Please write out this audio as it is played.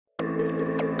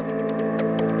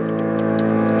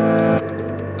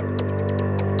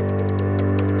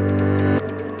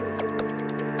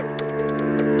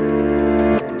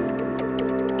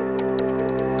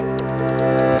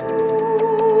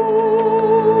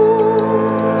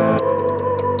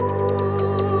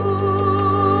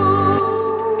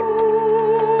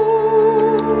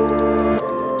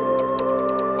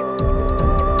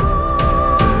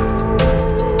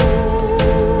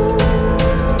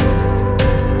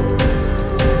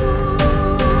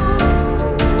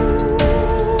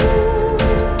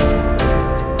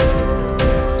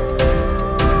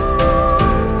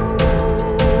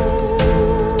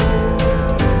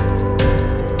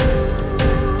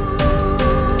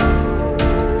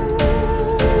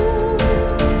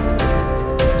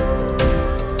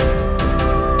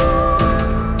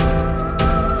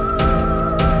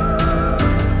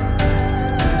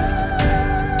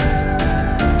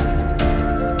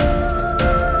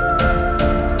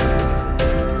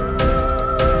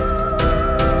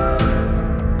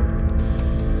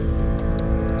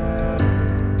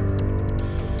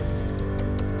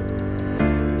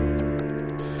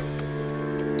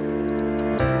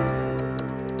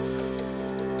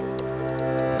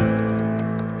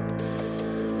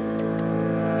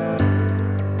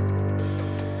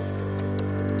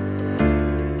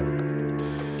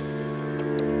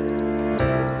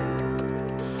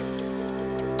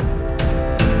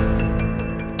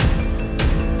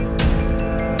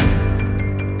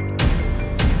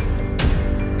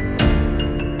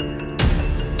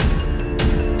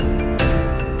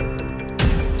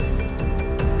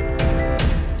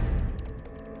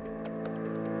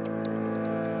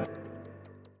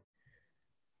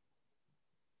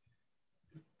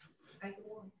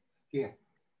Yeah.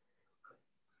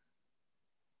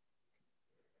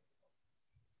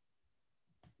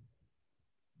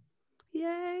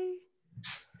 Yay.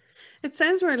 It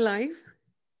says we're live.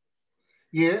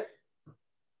 Yeah.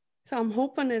 So I'm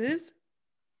hoping it is.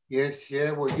 Yes,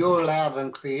 yeah. Well, you're loud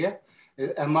and clear.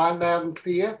 Am I loud and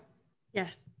clear?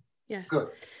 Yes. Yes. Good.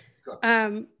 Good.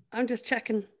 I'm just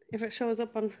checking if it shows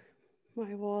up on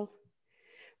my wall.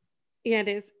 Yeah, it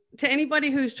is. To anybody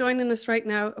who's joining us right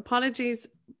now, apologies,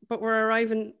 but we're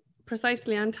arriving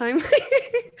precisely on time.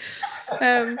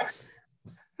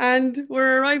 And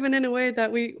we're arriving in a way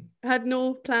that we had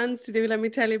no plans to do, let me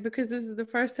tell you, because this is the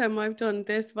first time I've done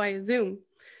this via Zoom.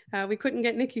 We couldn't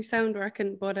get Nikki's sound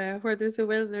working, but where there's a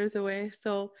will, there's a way.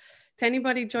 So to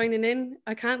anybody joining in,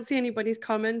 I can't see anybody's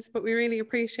comments, but we really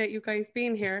appreciate you guys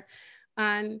being here.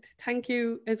 And thank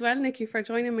you as well, Nikki, for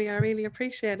joining me. I really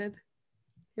appreciate it.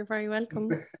 You're very welcome.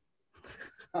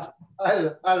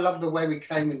 I love the way we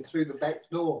came in through the back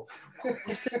door.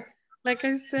 Like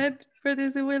I said, where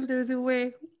there's a will, there's a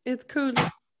way. It's cool.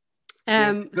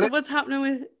 So what's happening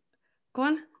with... Go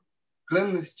on.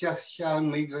 Glenn has just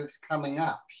shown me that it's coming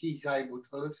up. She's able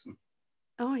to listen.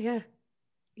 Oh yeah.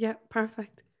 Yeah,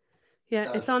 perfect.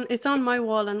 Yeah, so it's on my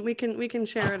wall, and we can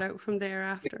share it out from there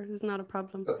after. It's not a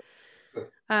problem. Good.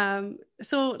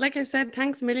 So like I said,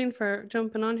 thanks a million for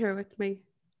jumping on here with me.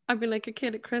 I've been like a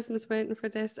kid at Christmas waiting for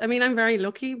this. I mean, I'm very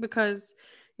lucky because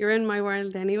you're in my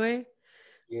world anyway.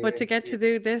 Yeah, but to get to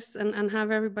do this and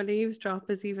have everybody eavesdrop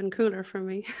is even cooler for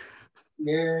me.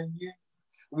 Yeah.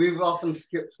 We've often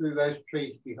skipped through those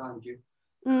trees behind you.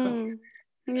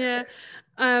 Yeah.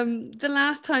 The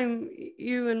last time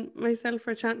you and myself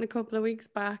were chatting a couple of weeks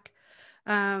back,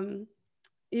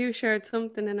 you shared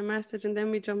something in a message, and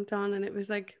then we jumped on, and it was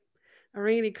like a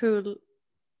really cool,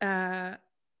 how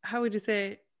would you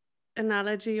say,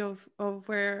 analogy of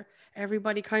where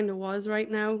everybody kind of was right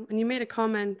now. And you made a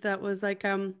comment that was like,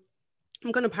 I'm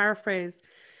going to paraphrase.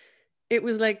 It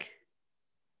was like,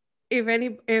 if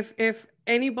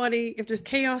there's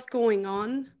chaos going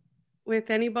on with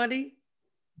anybody,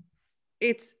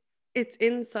 it's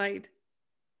inside,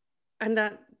 and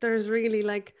that there's really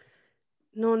like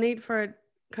no need for it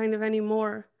kind of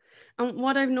anymore. And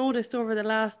what I've noticed over the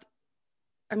last,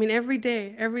 I mean, every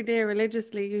day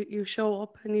religiously, you show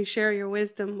up and you share your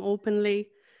wisdom openly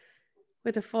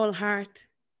with a full heart.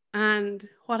 And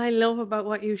what I love about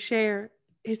what you share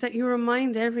is that you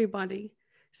remind everybody,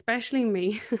 especially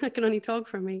me, I can only talk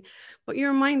for me, but you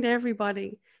remind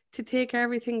everybody to take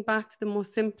everything back to the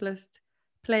most simplest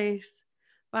place,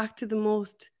 back to the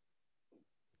most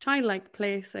childlike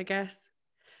place, I guess.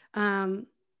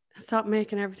 Stop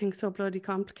making everything so bloody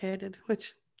complicated,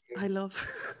 which I love.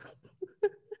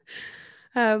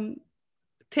 To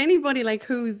anybody like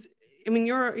who's, I mean,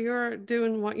 you're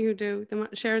doing what you do,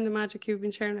 sharing the magic you've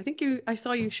been sharing. I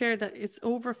saw you share that it's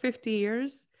over 50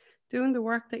 years doing the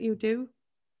work that you do.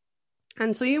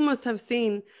 And so you must have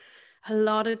seen a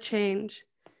lot of change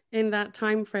in that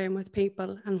time frame with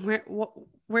people, and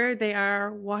where they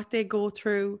are, what they go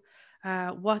through,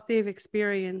 what they've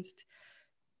experienced.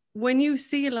 When you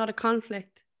see a lot of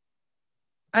conflict,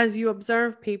 as you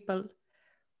observe people,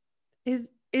 is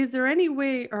there any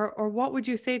way, or what would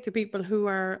you say to people who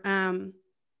are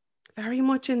very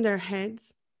much in their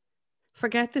heads,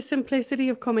 forget the simplicity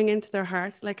of coming into their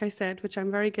heart, like I said, which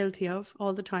I'm very guilty of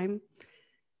all the time?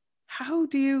 How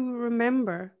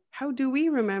do we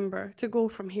remember to go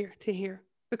from here to here?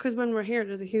 Because when we're here,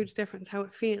 there's a huge difference how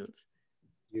it feels.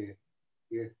 Yeah.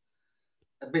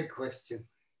 A big question.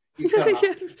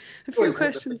 Yes, a few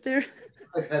questions there.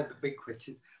 I had the big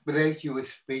question, but as you were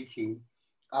speaking,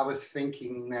 I was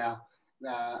thinking now,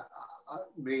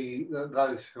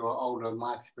 those who are older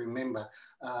might remember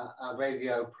a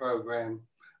radio program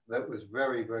that was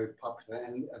very, very popular,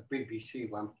 and a BBC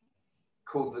one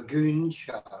called The Goon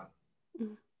Show.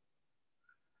 Mm.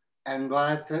 And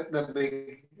right at the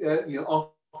big,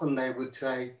 often they would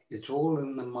say, it's all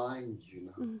in the mind, you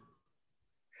know.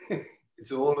 Mm.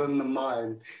 It's all in the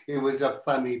mind. It was a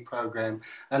funny program,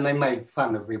 and they made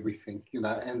fun of everything, you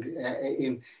know, and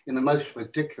in the most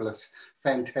ridiculous,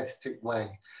 fantastic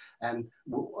way. And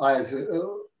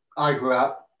I grew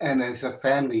up, and as a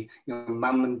family, you know,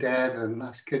 mum and dad and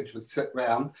us kids would sit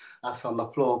round, us on the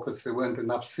floor because there weren't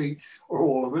enough seats for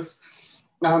all of us,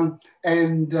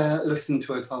 and listen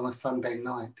to it on a Sunday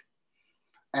night.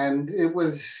 And it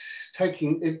was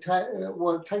it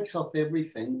takes off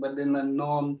everything, but in a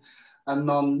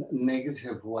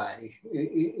non-negative way,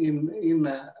 in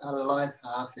a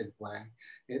light-hearted way.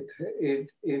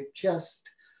 It just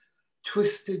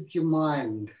twisted your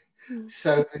mind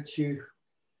so that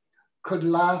could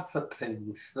laugh at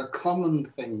things, the common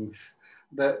things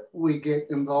that we get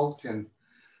involved in.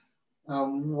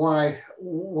 Why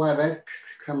that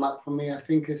come up for me, I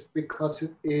think, is because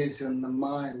it is in the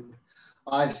mind.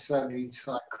 I studied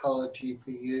psychology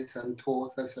for years and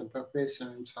taught as a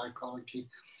professor in psychology.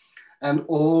 And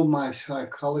all my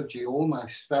psychology, all my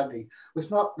study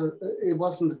it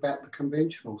wasn't about the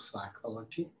conventional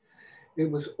psychology. It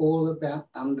was all about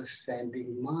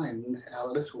understanding mind,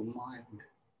 our little mind.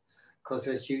 Because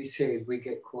as you said, we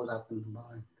get caught up in the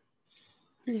mind.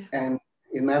 Yeah. And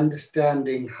in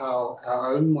understanding how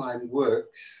our own mind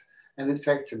works, and it's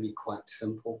actually quite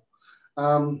simple,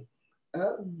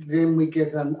 then we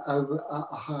get a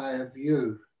higher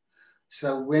view.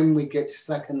 So when we get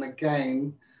stuck in the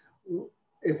game,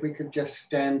 if we could just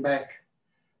stand back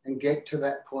and get to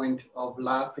that point of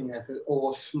laughing at it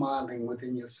or smiling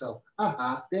within yourself.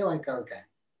 There I go again.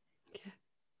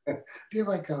 Yeah. There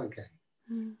I go again.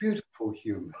 Mm. Beautiful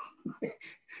human.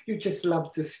 You just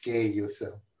love to scare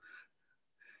yourself.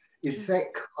 It's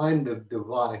that kind of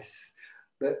device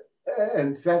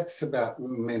and that's about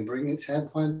remembering. It's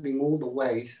finding all the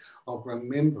ways of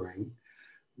remembering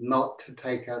not to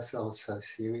take ourselves so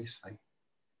seriously.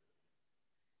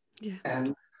 Yeah.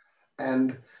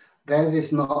 And that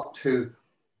is not to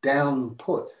down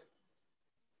put.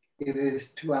 It is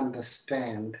to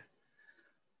understand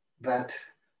that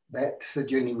that's the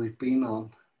journey we've been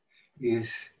on,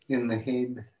 is in the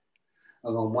head,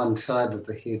 and on one side of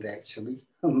the head actually,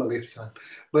 on the left side.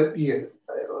 But yeah,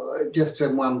 just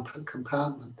in one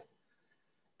compartment.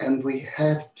 And we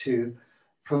have to,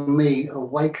 for me,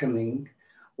 awakening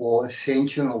or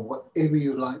ascension or whatever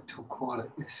you like to call it,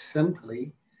 is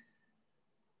simply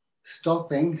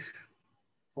stopping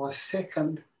for a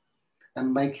second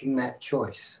and making that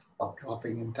choice of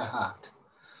dropping into heart,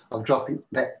 of dropping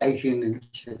that 18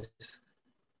 inches.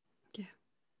 Yeah.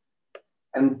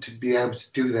 And to be able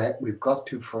to do that, we've got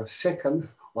to, for a second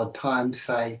or time,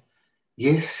 say,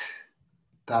 yes,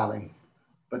 darling,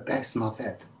 but that's not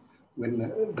it,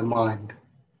 when the mind.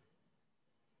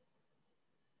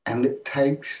 And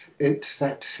it's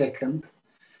that second.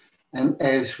 And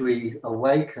as we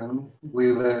awaken, we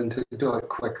learn to do it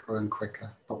quicker and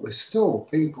quicker. But we're still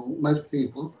most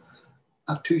people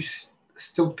are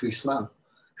still too slow.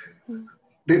 Mm.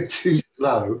 They're too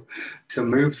slow to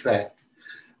move that.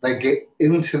 They get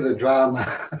into the drama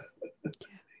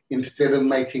instead of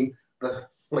making the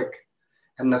flick.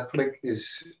 And the flick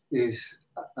is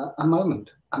a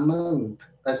moment.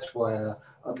 That's why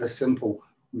the simple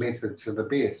methods are the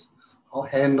best.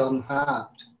 Hand on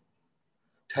heart.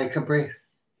 Take a breath.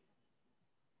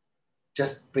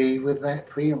 Just be with that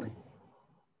feeling.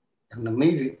 And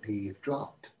immediately you've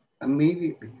dropped. And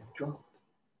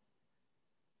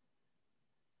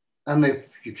if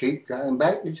you keep going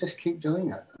back, you just keep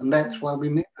doing it. And that's why we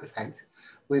meditate.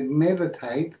 We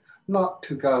meditate not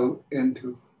to go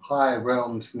into higher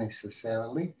realms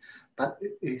necessarily, but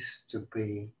it is to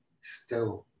be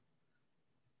still.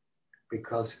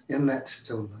 Because in that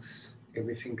stillness,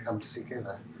 everything comes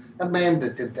together. Amanda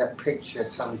did that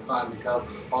picture some time ago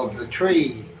of the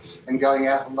tree and going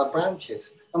out on the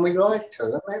branches. And we like to,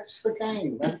 and that's the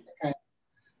game.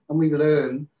 And we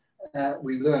learn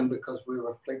because we're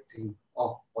reflecting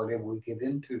off whatever we get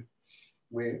into.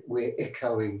 We're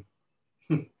echoing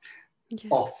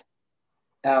off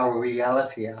our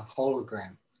reality, our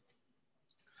hologram.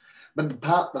 But the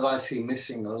part that I see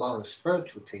missing a lot of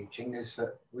spiritual teaching is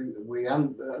that we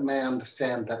may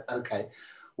understand that, okay,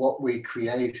 what we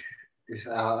create is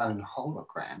our own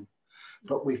hologram,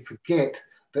 but we forget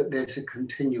that there's a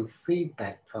continual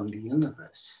feedback from the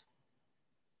universe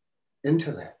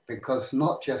into that, because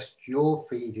not just you're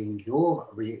feeding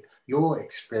your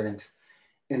experience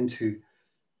into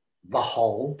the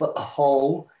whole, but the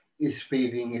whole is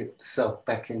feeding itself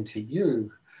back into you.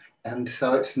 And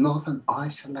so it's not an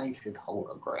isolated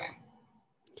hologram.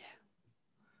 Yeah.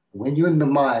 When you're in the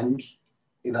mind,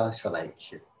 it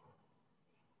isolates you.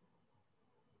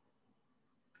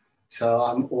 So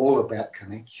I'm all about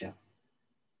connection.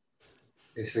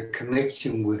 There's a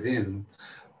connection within,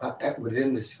 but that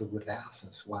within is the without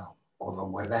as well, or the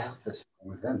without is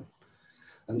within.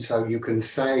 And so you can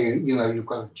say, you've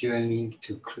got a journey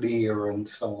to clear and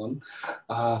so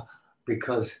on,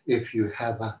 because if you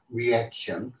have a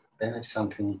reaction, then it's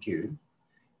something in you.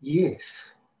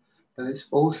 Yes, but it's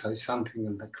also something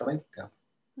in the collective.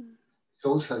 It's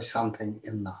also something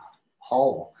in the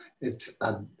whole. It's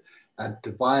a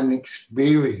divine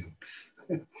experience.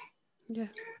 Yeah.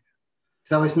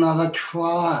 So it's not a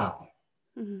trial.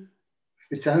 Mm-hmm.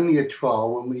 It's only a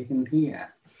trial when we can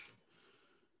hear.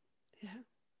 Yeah.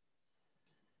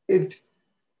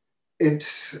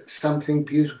 it's something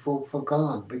beautiful for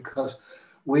God, because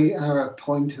we are a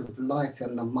point of light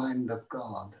in the mind of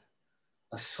God,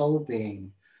 a soul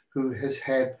being who has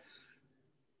had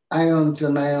aeons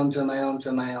and aeons and aeons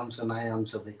and aeons and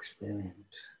aeons of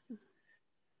experience.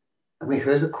 And we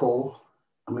heard a call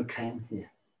and we came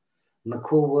here. And the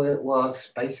call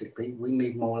was basically, we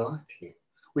need more light here.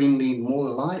 We need more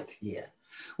light here.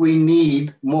 We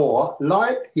need more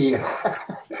light here.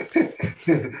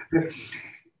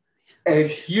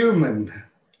 As human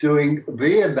doing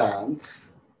their dance,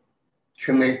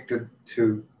 connected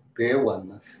to their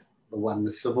oneness, the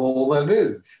oneness of all that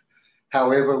is.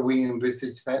 However we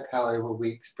envisage that, however we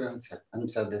experience it. And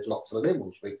so there's lots of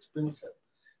levels we experience it.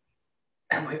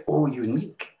 And we're all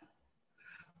unique.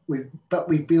 But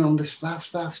we've been on this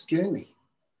vast, vast journey.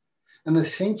 And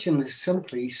ascension is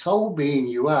simply soul being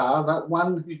you are, that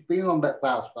one who's been on that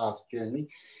vast, vast journey,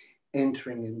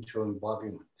 entering into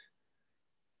embodiment.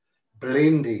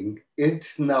 Blending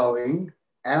its knowing,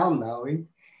 our knowing,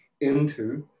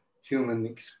 into human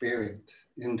experience,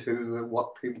 into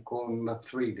what people call the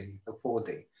 3D, the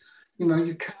 4D. You know,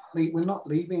 you can't leave, we're not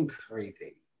leaving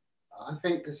 3D. I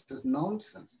think this is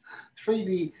nonsense.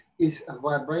 3D is a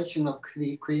vibration of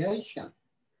creation.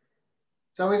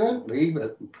 So we don't leave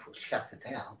it and shut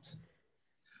it out.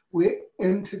 We're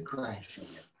integrating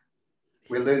it.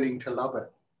 We're learning to love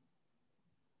it.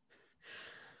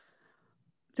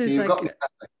 You got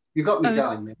me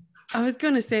going there. I was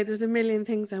going to say, there's a million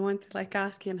things I want to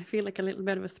ask you, and I feel like a little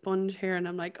bit of a sponge here, and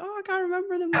I'm like, oh, I can't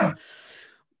remember them all.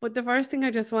 But the first thing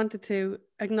I just wanted to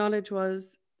acknowledge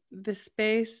was the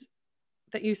space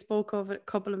that you spoke of a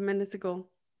couple of minutes ago.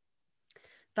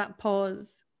 That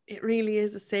pause, it really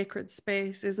is a sacred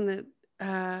space, isn't it?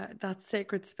 That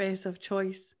sacred space of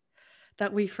choice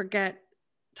that we forget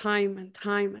time and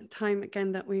time and time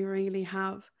again that we really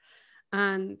have.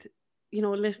 And, you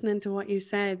know, listening to what you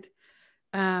said,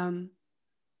 to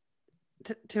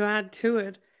add to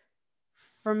it,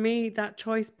 for me, that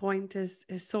choice point is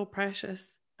so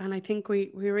precious. And I think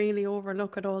we really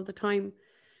overlook it all the time.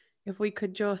 If we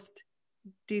could just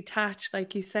detach,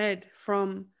 like you said,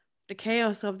 from the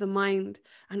chaos of the mind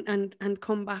and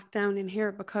come back down in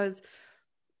here, because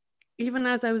even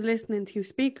as I was listening to you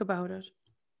speak about it,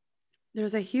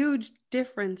 there's a huge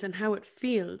difference in how it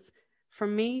feels for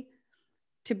me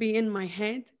to be in my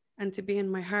head and to be in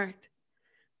my heart.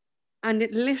 And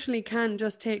it literally can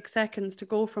just take seconds to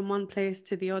go from one place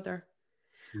to the other.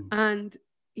 And,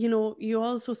 you know, you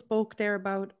also spoke there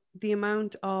about the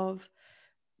amount of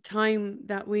time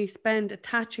that we spend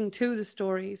attaching to the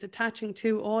stories, attaching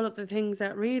to all of the things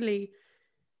that really,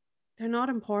 they're not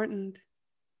important.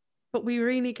 But we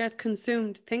really get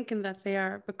consumed thinking that they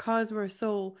are, because we're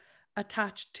so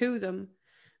attached to them.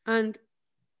 And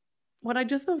what I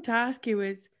just love to ask you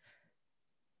is,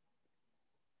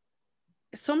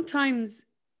 sometimes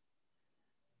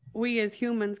we as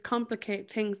humans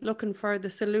complicate things looking for the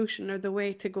solution or the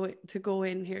way to go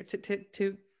in here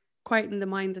to quieten the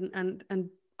mind and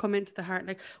come into the heart.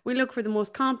 Like, we look for the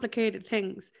most complicated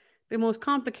things, the most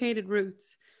complicated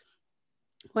routes,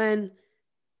 when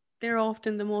they're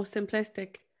often the most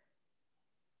simplistic.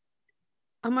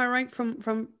 Am I right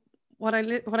from what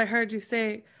I heard you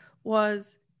say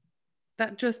was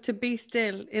that just to be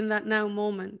still in that now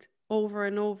moment over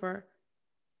and over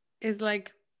is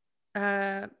like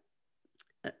how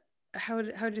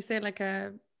do you say, like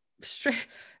a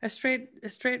straight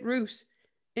route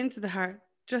into the heart,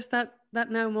 just that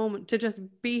now moment, to just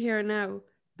be here now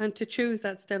and to choose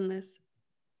that stillness.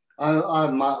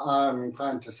 I'm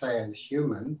trying to say, as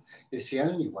human, it's the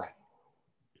only way.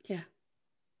 Yeah.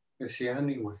 It's the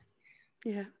only way.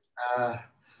 Yeah.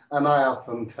 And I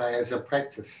often say, as a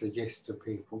practice, suggest to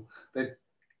people that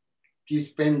you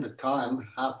spend the time,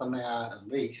 half an hour at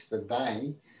least a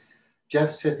day,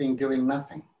 just sitting doing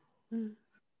nothing.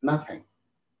 Nothing.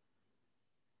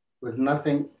 With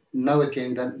nothing, no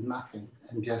agenda, nothing,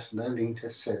 and just learning to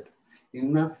sit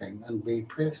in nothing and be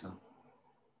present.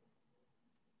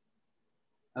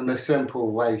 And the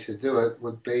simple way to do it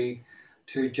would be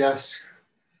to just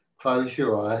close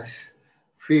your eyes,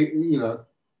 feel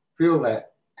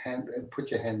that hand,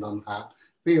 put your hand on heart,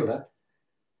 feel it,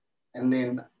 and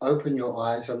then open your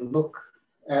eyes and look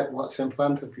at what's in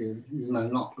front of you. You know,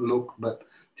 not look, but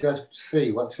just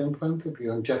see what's in front of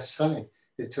you and just say,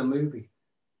 it's a movie.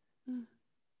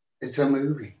 It's a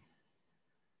movie.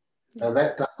 Yeah. Now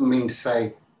that doesn't mean to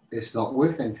say it's not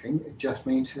worth anything, it just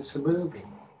means it's a movie.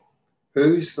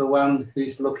 Who's the one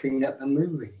who's looking at the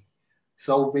movie?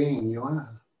 Soul being you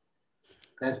are.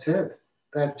 That's it.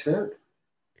 That's it.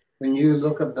 When you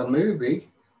look at the movie,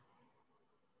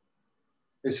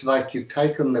 It's like you've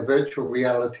taken the virtual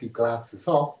reality glasses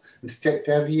off and stepped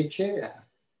out of your chair.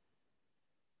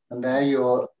 And now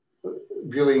you're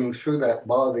viewing through that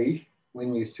body.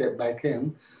 When you step back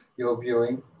in, you're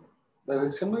viewing that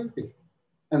it's a movie.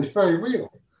 And it's very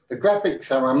real. The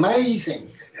graphics are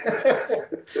amazing.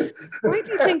 Why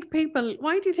do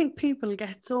you think people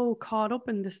get so caught up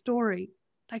in the story?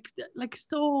 Like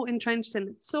so entrenched in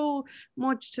it, so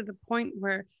much to the point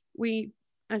where we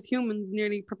as humans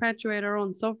nearly perpetuate our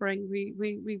own suffering.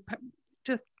 We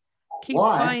just keep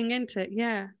buying into it.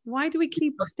 Yeah. Why do we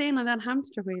keep staying on that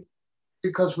hamster wheel?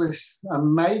 Because we're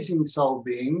amazing soul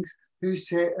beings who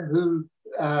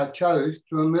chose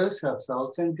to immerse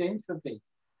ourselves in density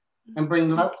and bring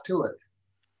love to it.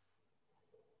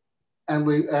 And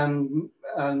we and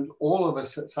all of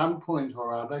us at some point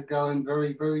or other go in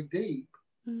very, very deep.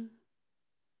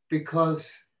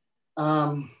 Because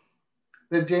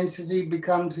the density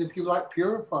becomes, if you like,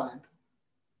 purified.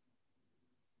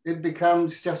 It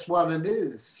becomes just what it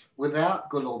is, without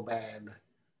good or bad.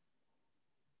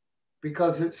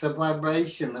 Because it's a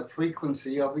vibration, a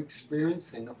frequency of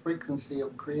experiencing, a frequency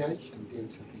of creation,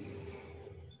 density is.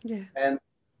 Yeah. And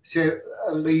so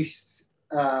at least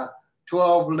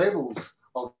 12 levels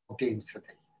of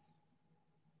density.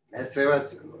 As there are,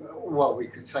 well, we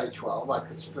could say 12, I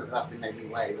could split it up in any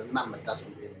way, the number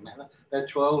doesn't really matter. There are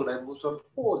 12 levels of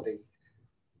 4D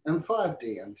and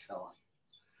 5D and so on.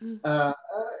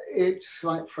 It's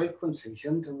like frequencies,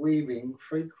 interweaving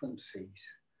frequencies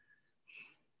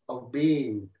of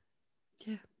being.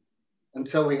 Yeah. And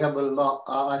so we have a lot,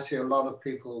 I see a lot of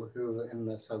people who are in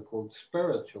the so-called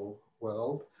spiritual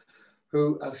world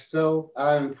who are still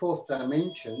in fourth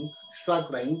dimension,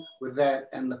 struggling with that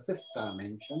and the fifth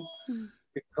dimension,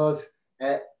 because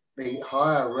at the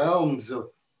higher realms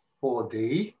of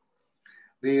 4D,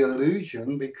 the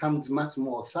illusion becomes much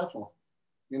more subtle,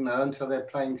 and so they're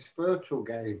playing spiritual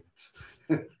games.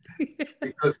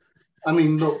 Because, I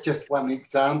mean, look, just one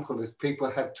example is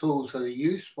people have tools that are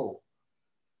useful,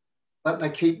 but they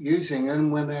keep using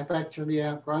them when they've actually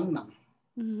outgrown them.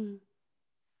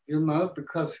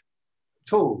 Because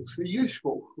tools are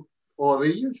useful or they're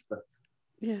useless.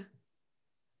 Yeah.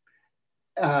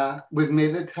 With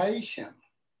meditation,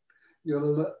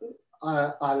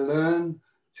 I learn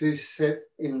to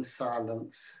sit in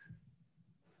silence.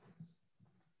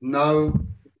 No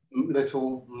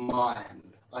little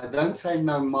mind. I don't say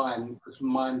no mind because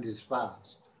mind is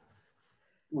vast.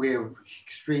 We're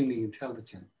extremely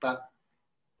intelligent, but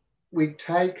we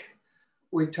take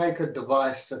a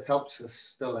device that helps us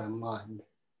still our mind.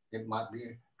 It might be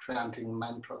a chanting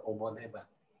mantra or whatever,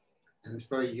 and it's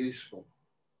very useful.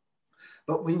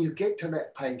 But when you get to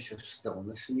that place of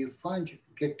stillness and you find you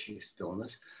can get to your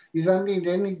stillness, you don't need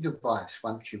any device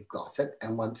once you've got it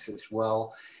and once it's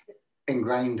well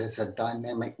ingrained as a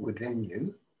dynamic within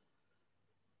you.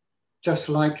 Just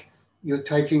like you're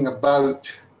taking a boat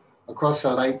across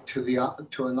a lake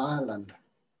to an island.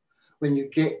 When you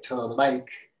get to the lake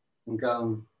and go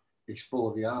and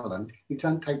explore the island, you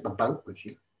don't take the boat with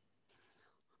you.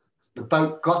 The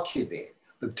boat got you there.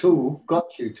 The tool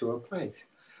got you to a place.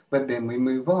 But then we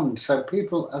move on. So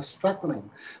people are struggling.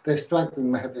 They're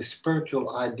struggling to have their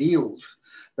spiritual ideals,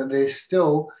 but they're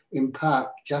still, in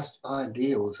part, just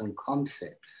ideals and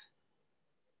concepts.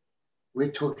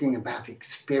 We're talking about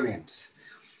experience.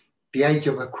 The age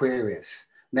of Aquarius.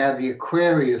 Now, the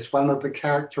Aquarius, one of the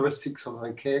characteristics of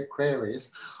the Aquarius,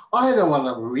 I don't want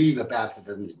to read about it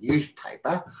in the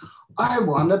newspaper. I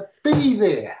want to be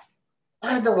there.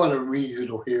 I don't want to read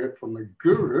it or hear it from a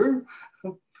guru.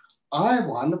 I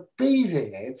want to be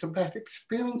there. It's about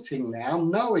experiencing now,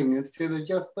 knowing instead of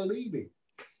just believing.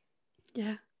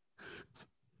 Yeah.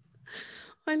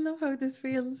 I love how this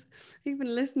feels,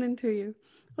 even listening to you.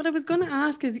 What I was going to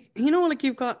ask is,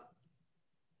 like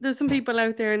there's some people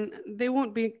out there and they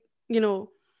won't be,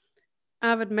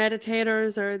 avid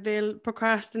meditators, or they'll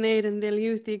procrastinate and they'll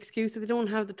use the excuse that they don't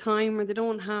have the time or they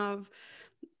don't have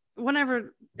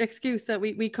whatever excuse that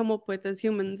we come up with as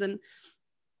humans. And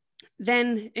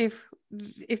then if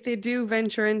they do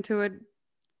venture into it,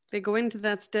 they go into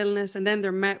that stillness and then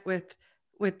they're met with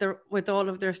all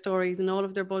of their stories and all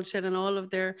of their bullshit and all of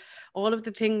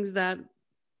the things that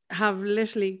have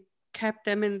literally kept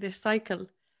them in this cycle.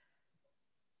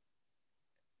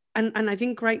 And I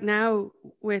think right now,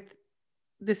 with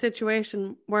the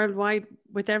situation worldwide,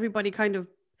 with everybody kind of,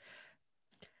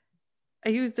 I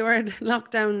use the word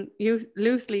lockdown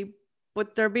loosely,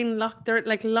 but they're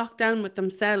like locked down with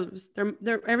themselves.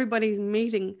 Everybody's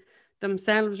meeting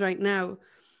themselves right now.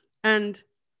 And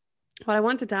what I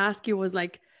wanted to ask you was,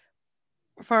 like,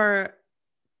 for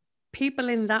people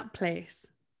in that place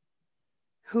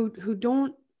who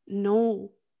don't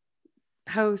know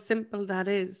how simple that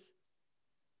is,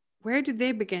 where do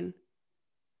they begin?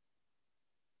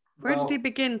 Where do they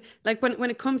begin? Like when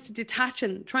it comes to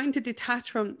trying to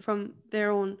detach from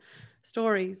their own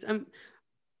stories.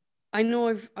 I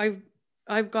know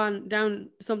I've gone down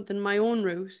something my own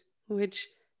route, which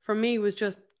for me was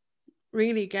just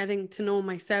really getting to know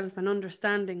myself and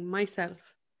understanding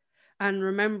myself, and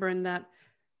remembering that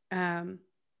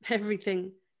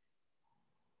everything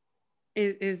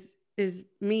is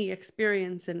me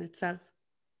experiencing itself.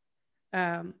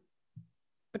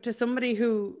 But to somebody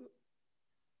who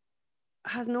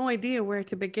has no idea where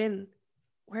to begin,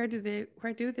 where do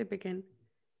they begin?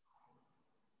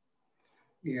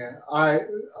 Yeah, I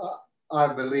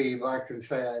believe I can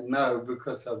say I know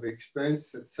because I've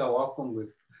experienced it so often with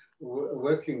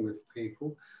working with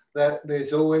people, that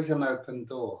there's always an open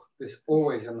door. There's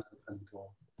always an open door.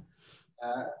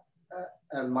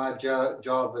 And my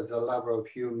job as a lover of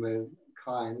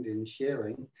humankind in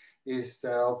sharing is to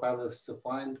help others to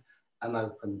find an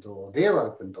open door, their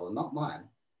open door, not mine,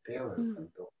 their open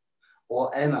door,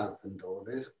 or an open door.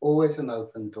 There's always an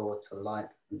open door to light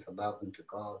and to love and to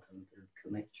God and to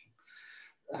connection.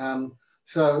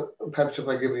 So perhaps if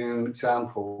I give you an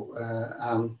example,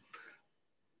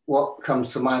 what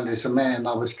comes to mind is a man.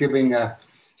 I was giving a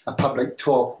public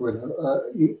talk with,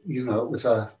 it was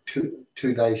a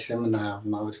two-day seminar,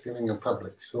 and I was giving a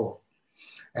public talk.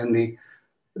 And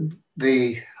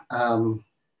the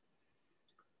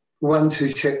ones who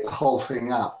set the whole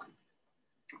thing up,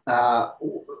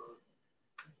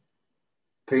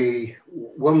 the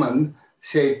woman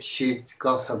said she'd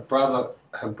got her brother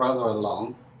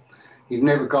along. He'd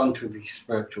never gone to these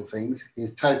spiritual things.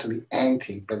 He's totally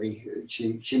anti, but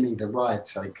she needed a ride,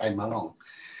 so he came along.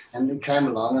 And he came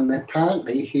along, and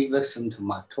apparently he listened to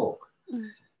my talk.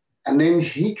 And then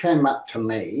he came up to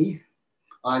me.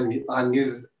 I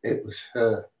knew it was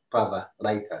her brother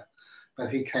later, but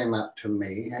he came up to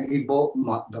me and he bought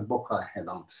the book I had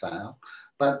on sale.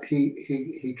 But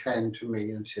he came to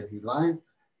me and said he loved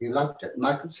it. And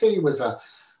I could see he was a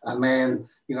man,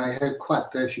 he had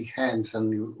quite dirty hands,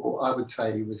 and I would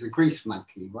say he was a grease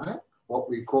monkey, right? What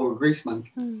we call a grease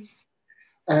monkey.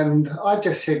 And I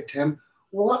just said to him,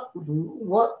 what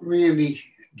really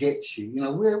gets you?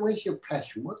 Where's your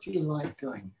passion? What do you like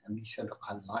doing? And he said,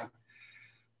 I like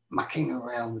mucking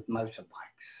around with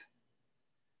motorbikes.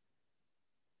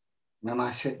 And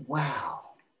I said,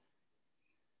 wow,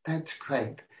 that's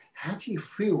great. How do you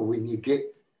feel when you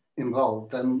get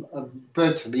involved? And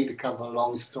virtually, to cut a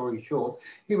long story short,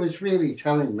 he was really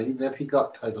telling me that he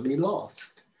got totally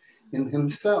lost in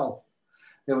himself.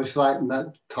 It was like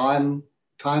that time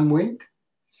went,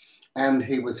 and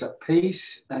he was at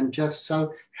peace and just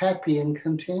so happy and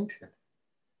contented.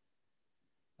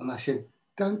 And I said,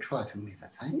 don't try to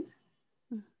meditate.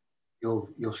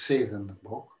 You'll see it in the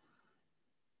book.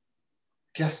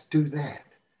 Just do that,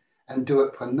 and do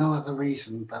it for no other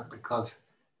reason but because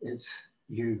it's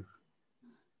you.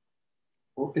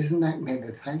 Well, isn't that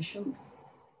meditation?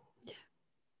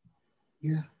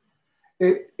 Yeah.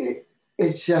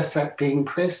 It's just that being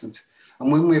present.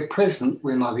 And when we're present,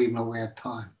 we're not even aware of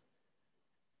time.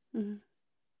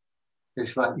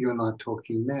 It's like you and I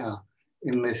talking now.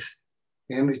 In this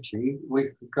energy, we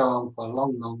could go on for a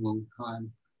long, long, long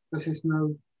time. There's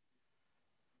no,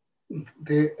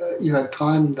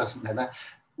 time doesn't matter.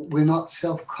 We're not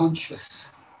self-conscious.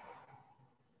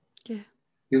 Yeah.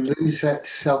 You lose that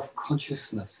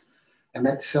self-consciousness. And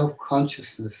that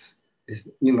self-consciousness is,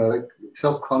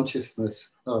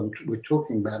 self-consciousness we're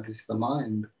talking about is the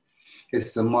mind.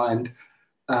 It's the mind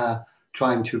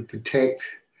trying to protect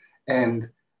and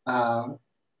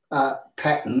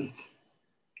pattern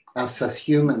us as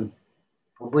human.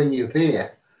 But when you're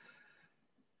there,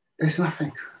 there's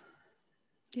nothing.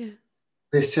 Yeah.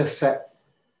 There's just that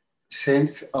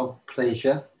sense of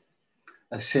pleasure,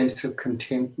 a sense of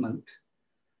contentment,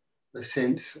 the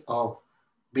sense of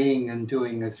being and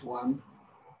doing as one.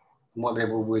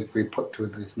 Whatever word we put to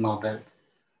it is not that.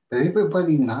 But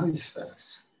everybody knows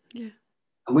this. Yeah.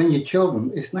 And when you're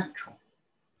children, it's natural.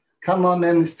 Come on,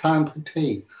 then it's time for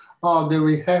tea. Oh, do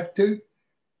we have to?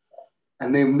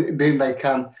 And then they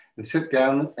come and sit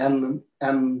down and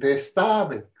they're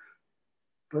starving.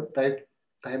 But they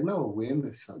had no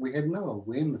awareness. We had no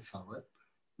awareness of it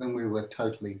when we were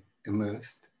totally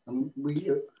immersed. And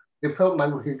it felt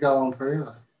like we could go on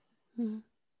forever.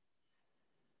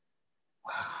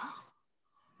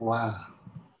 Wow.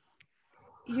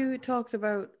 You talked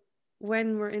about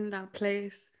when we're in that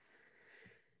place,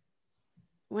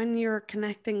 when you're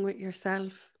connecting with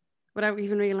yourself without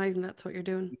even realizing that's what you're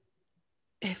doing.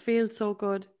 It feels so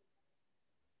good.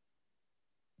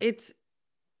 it's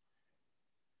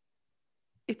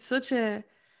such a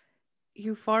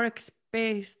euphoric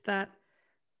space that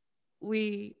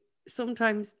we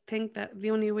sometimes think that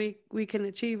the only way we can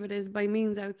achieve it is by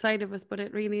means outside of us, but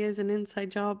it really is an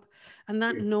inside job. And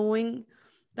that knowing,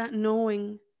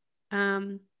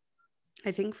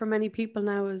 I think for many people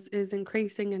now is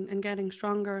increasing and getting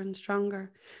stronger and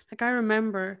stronger. Like I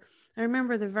remember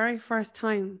the very first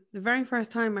time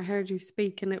I heard you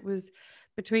speak, and it was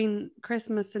between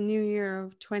Christmas and New Year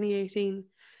of 2018.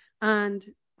 And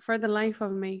for the life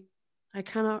of me, I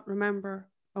cannot remember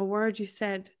a word you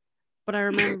said, but I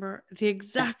remember the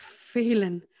exact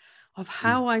feeling of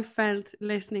how I felt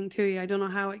listening to you. I don't know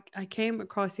how I came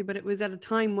across you, but it was at a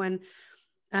time when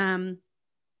I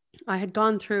had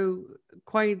gone through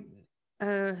quite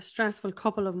a stressful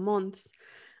couple of months.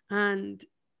 And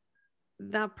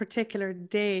that particular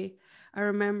day, I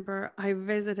remember I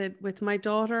visited with my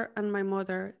daughter and my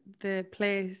mother the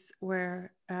place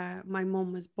where my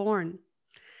mum was born.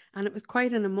 And it was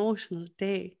quite an emotional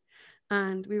day.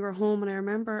 And we were home, and I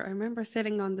remember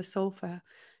sitting on the sofa,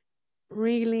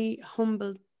 really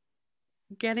humbled,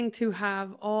 getting to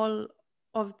have all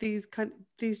of these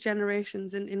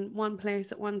generations in one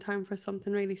place at one time for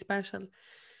something really special.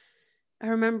 I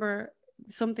remember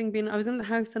I was in the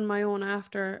house on my own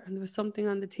after, and there was something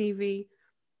on the TV.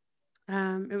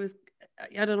 It was,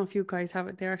 I don't know if you guys have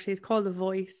it there, actually. It's called The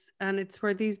Voice, and it's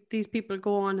where these people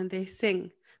go on and they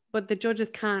sing, but the judges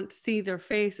can't see their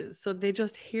faces, so they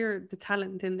just hear the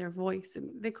talent in their voice.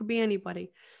 They could be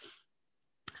anybody.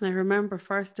 And I remember,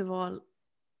 first of all,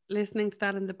 listening to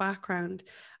that in the background,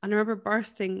 and I remember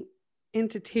bursting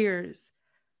into tears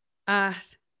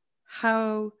at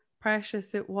how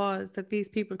precious it was that these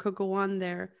people could go on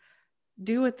there,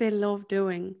 do what they love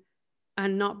doing,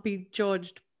 and not be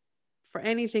judged for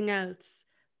anything else.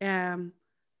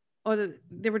 Other,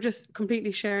 they were just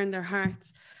completely sharing their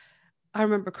hearts. I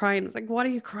remember crying. I was like, what are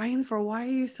you crying for? Why are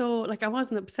you so, like, I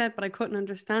wasn't upset, but I couldn't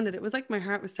understand it. It was like my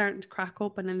heart was starting to crack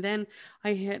open. And then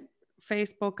I hit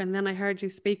Facebook, and then I heard you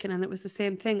speaking, and it was the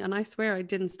same thing. And I swear I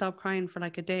didn't stop crying for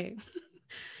like a day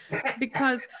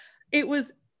because it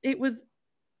was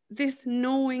this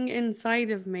knowing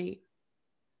inside of me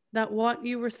that what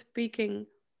you were speaking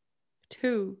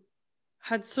to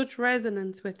had such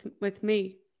resonance with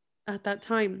me at that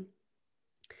time.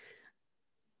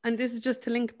 And this is just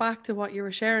to link back to what you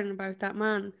were sharing about that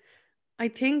man. I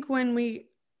think when we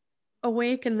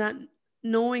awaken that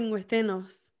knowing within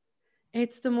us,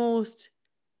 it's the most,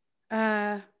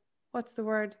 what's the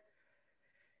word?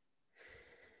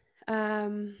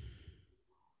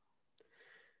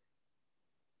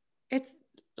 It's,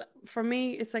 for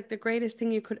me, it's like the greatest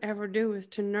thing you could ever do is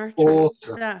to nurture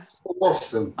that.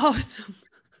 Awesome.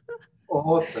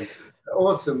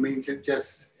 Awesome means it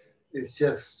just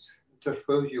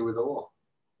fills you with awe.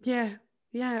 Yeah,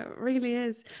 it really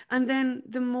is. And then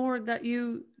the more that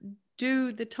you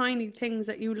do the tiny things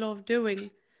that you love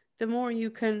doing, the more you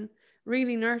can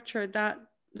really nurture that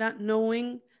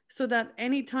knowing, so that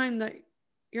anytime that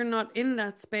you're not in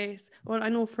that space, well, I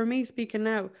know for me speaking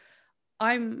now,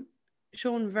 I'm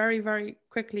shown very, very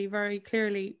quickly, very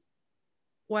clearly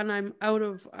when I'm out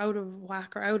of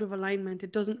whack or out of alignment.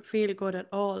 It doesn't feel good at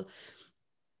all.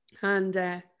 And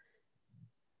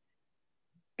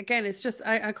again, it's just,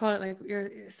 I call it like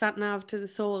your sat nav to the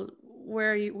soul.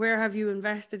 Where have you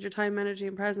invested your time, energy,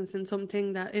 and presence in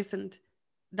something that isn't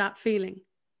that feeling?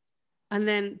 And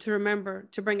then to remember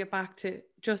to bring it back to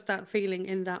just that feeling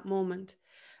in that moment,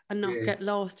 and not get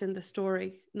lost in the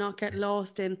story, not get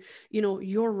lost in,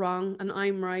 you're wrong and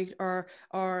I'm right, or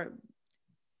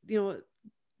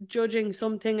judging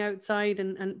something outside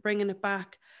and bringing it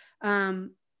back.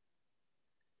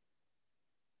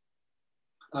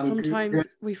 Sometimes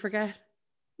we forget.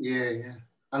 Yeah.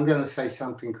 I'm going to say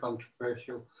something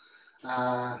controversial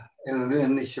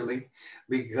initially,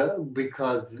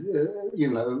 because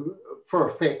for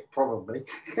effect probably.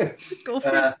 Go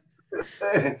for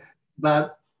it.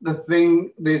 But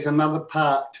there's another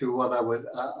part to what I was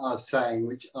saying,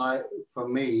 which for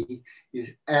me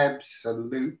is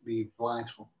absolutely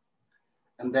vital,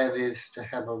 and that is to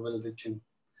have a religion.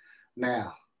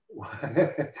 Now,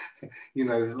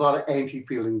 there's a lot of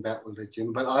anti-feeling about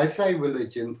religion, but I say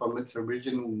religion from its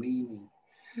original meaning,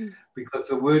 because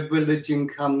the word religion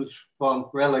comes from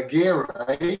religere,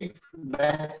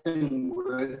 Latin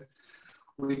word,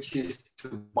 which is to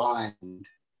bind.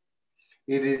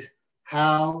 It is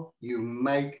how you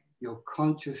make your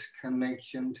conscious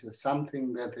connection to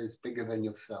something that is bigger than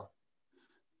yourself.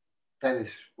 That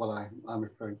is what I'm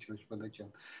referring to as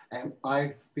religion. And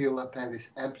I feel that is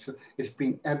it's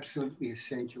been absolutely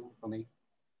essential for me,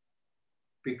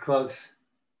 because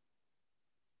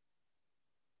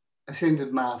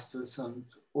ascended masters and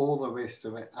all the rest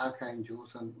of it,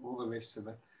 archangels and all the rest of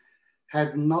it,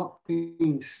 had not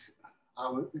been, I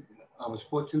was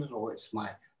fortunate, or it's my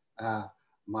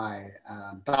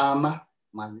dharma,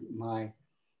 my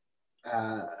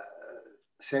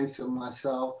sense of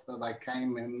myself that I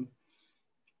came in,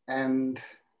 and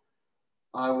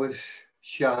I was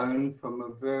shown from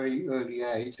a very early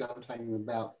age, I'm talking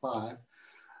about 5,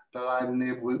 that I'd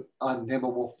never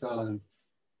walked alone.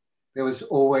 There was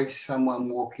always someone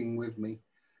walking with me,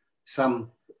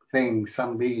 something,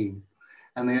 some being,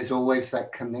 and there's always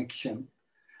that connection.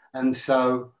 And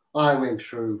so I went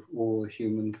through all the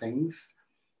human things,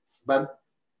 but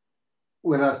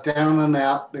when I was down and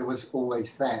out, there was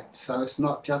always that. So it's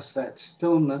not just that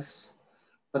stillness,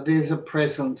 but there's a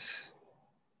presence.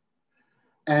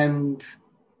 And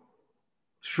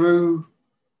through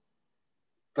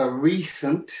the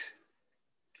recent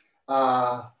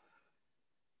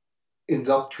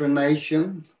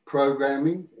indoctrination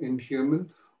programming in human,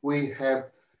 we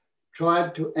have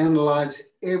tried to analyze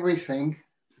everything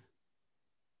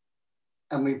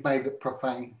and we've made it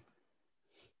profane.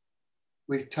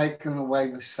 We've taken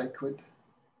away the sacred.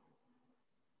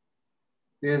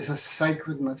 There's a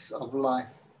sacredness of life.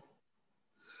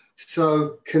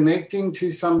 So connecting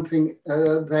to something,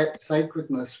 that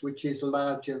sacredness, which is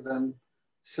larger than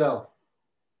self.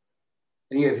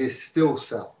 And yet it's still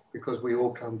self, because we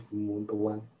all come from the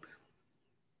one.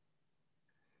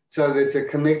 So there's a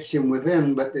connection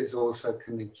within, but there's also a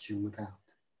connection without.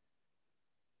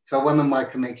 So one of my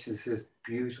connections is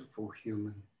beautiful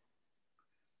human.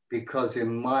 Because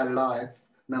in my life,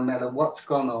 no matter what's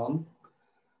gone on,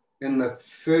 in the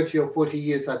 30 or 40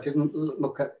 years I didn't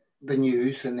look at the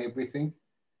news and everything,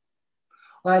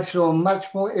 I saw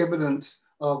much more evidence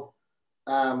of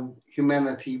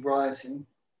humanity rising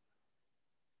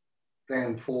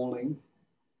than falling.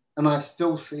 And I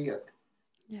still see it.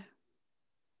 Yeah.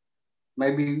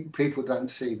 Maybe people don't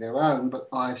see their own, but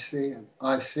I see it.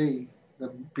 I see the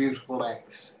beautiful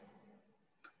acts.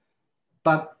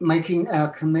 But making our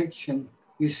connection,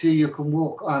 you see, you can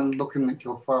walk. I'm looking at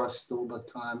your forest all the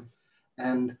time,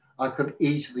 and I could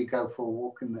easily go for a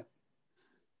walk in it.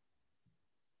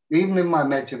 Even in my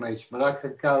imagination, but I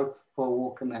could go for a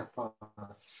walk in that forest.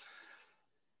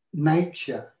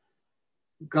 Nature,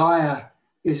 Gaia,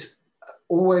 is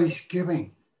always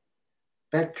giving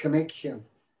that connection.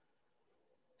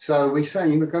 So we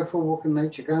say, go for a walk in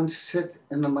nature, go and sit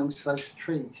in amongst those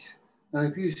trees. And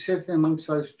if you sit amongst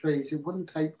those trees, it wouldn't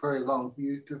take very long for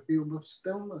you to feel the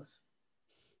stillness.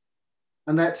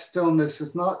 And that stillness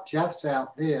is not just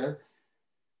out there,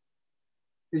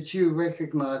 it's you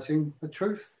recognizing the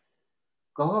truth,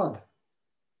 God,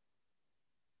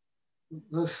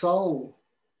 the soul,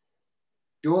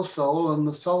 your soul and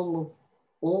the soul of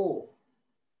all,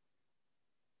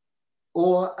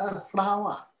 or a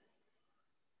flower,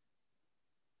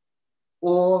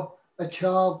 or a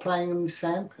child playing in the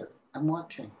sandpit. I'm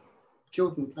watching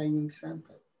children playing in the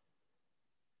sandpit.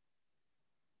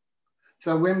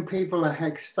 So when people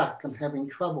are stuck and having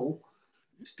trouble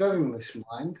stirring this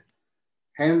mind,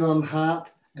 hand on heart,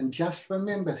 and just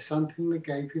remember something that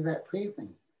gave you that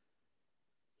feeling.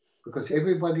 Because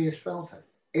everybody has felt it.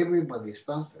 Everybody has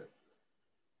felt it.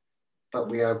 But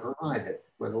we override it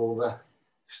with all the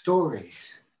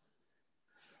stories.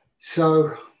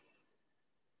 So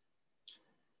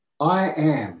I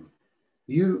am,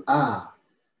 you are,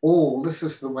 all, this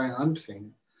is the way I'm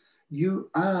seeing, you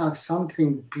are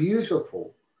something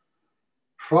beautiful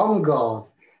from God,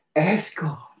 as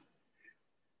God.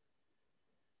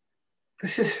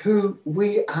 This is who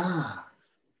we are.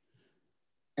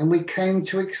 And we came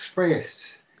to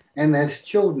express, and as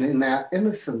children in our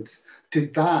innocence, to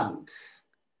dance.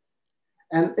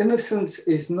 And innocence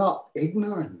is not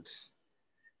ignorance.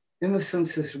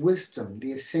 Innocence is wisdom,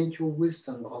 the essential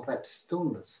wisdom of that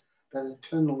stillness, that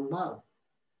eternal love.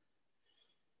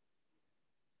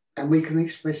 And we can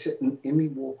express it in any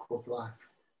walk of life.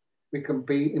 We can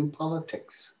be in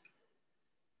politics.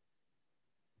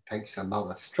 It takes a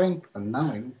lot of strength and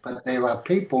knowing, but there are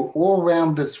people all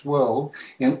around this world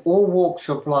in all walks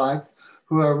of life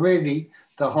who are ready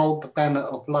to hold the banner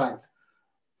of light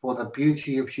for the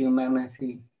beauty of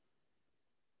humanity.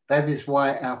 That is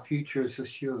why our future is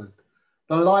assured.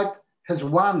 The light has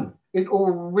won. It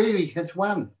already has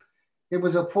won. It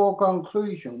was a foregone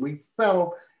conclusion. We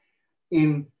fell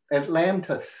in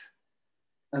Atlantis.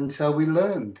 And so we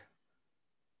learned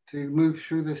to move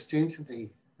through this density.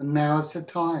 And now is the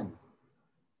time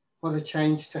for the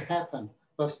change to happen,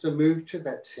 for us to move to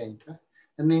that center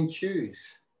and then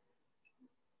choose.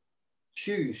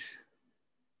 Choose.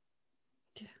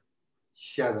 Yeah.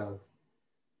 Shadow.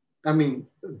 I mean,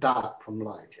 dark from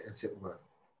light, as it were.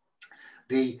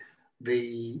 The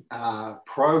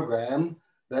program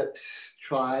that's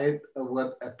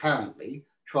apparently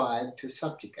tried to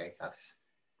subjugate us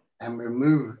and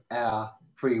remove our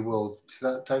free will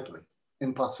totally.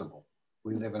 Impossible.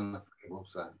 We live in a free will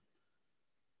zone.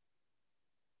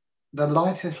 The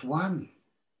light has won.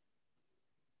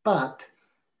 But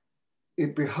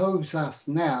it behoves us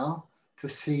now to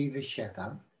see the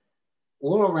shadow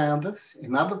all around us,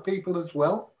 in other people as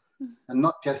well, and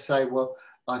not just say, well,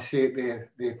 I see it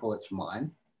there, therefore it's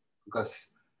mine,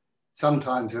 because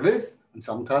sometimes it is and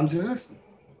sometimes it isn't.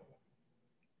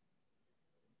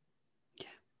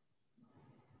 Yeah.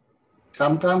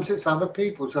 Sometimes it's other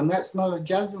people's, and that's not a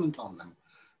judgment on them,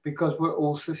 because we're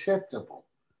all susceptible.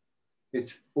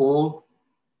 It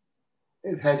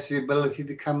has the ability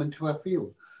to come into our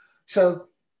field. So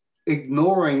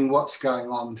ignoring what's going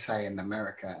on, say, in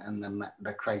America and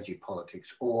the crazy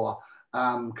politics or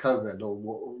COVID or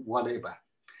whatever,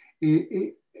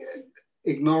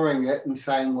 ignoring it and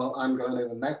saying, well, I'm going to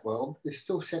live in that world, is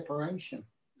still separation.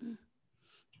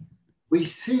 We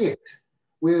see it.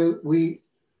 We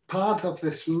part of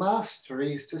this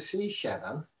mastery is to see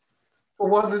shadow for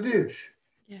what it is.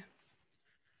 Yeah.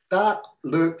 Dark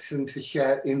lurks into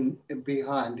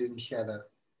behind in shadow.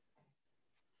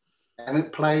 And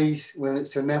it plays, when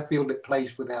it's in our field, it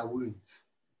plays with our wounds.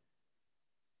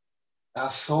 Our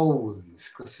soul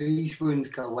wounds, because these wounds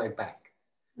go way back.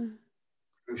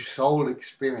 Through soul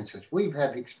experiences. We've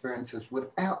had experiences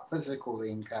without physical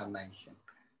reincarnation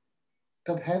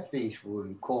that have these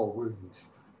core wounds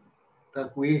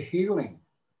that we're healing.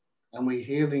 And we're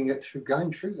healing it through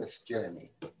going through this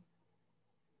journey.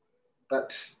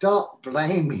 But stop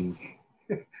blaming.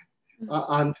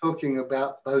 I'm talking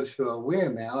about those who are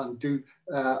aware now and who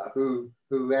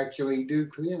actually do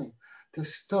clearing. To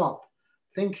stop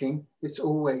thinking it's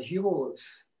always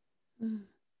yours.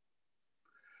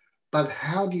 But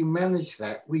how do you manage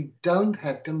that? We don't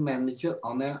have to manage it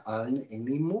on our own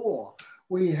anymore.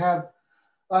 Each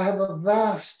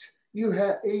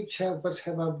of us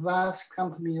have a vast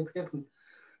company of heaven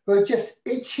who are just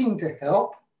itching to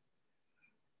help.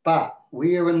 But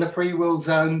we are in the free will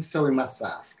zone, so we must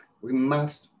ask. We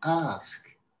must ask.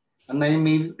 And they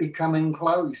immediately come in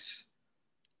close.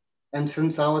 And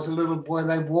since I was a little boy,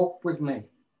 they walked with me.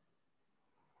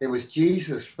 It was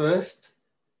Jesus first,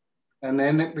 and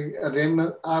then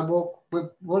I walked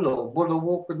with Buddha. Buddha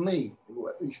walked with me.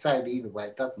 You say it either way,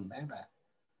 it doesn't matter.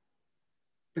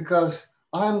 Because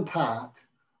I'm part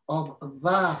of a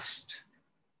vast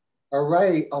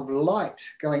array of light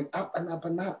going up and up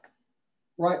and up,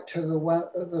 right to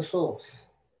the source.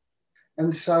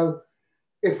 And so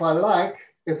if I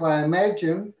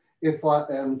imagine,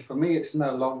 and for me it's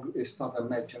not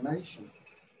imagination.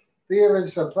 There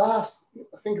is a vast,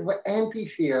 think of an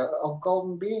amphisphere of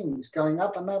golden beings going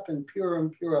up and up in pure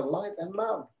and pure light and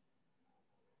love.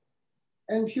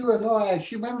 And you and I, as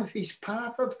humanity, is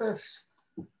part of this.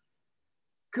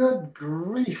 Good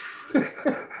grief.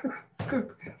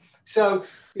 So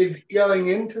it's going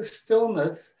into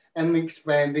stillness and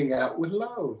expanding out with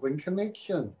love and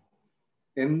connection.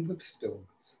 Inward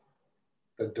stillness.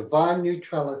 The divine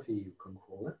neutrality, you can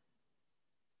call it.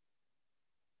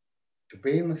 To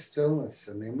be in the stillness,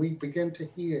 and then we begin to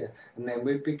hear, and then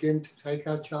we begin to take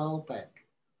our child back.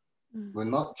 We're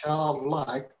not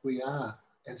childlike, we are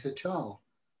as a child.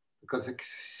 Because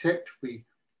except we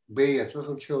be as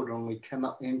little children, we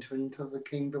cannot enter into the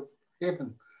kingdom of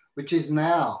heaven, which is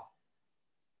now.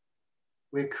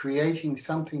 We're creating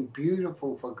something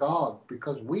beautiful for God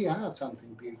because we are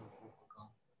something beautiful for God.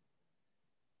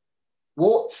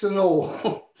 Warts and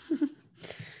all.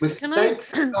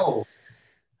 Mistakes and all.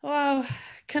 Wow.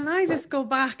 Can I just go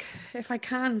back if I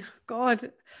can?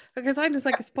 God, because I'm just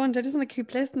like a sponge. I just want to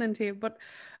keep listening to you. But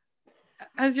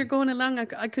as you're going along,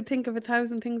 I could think of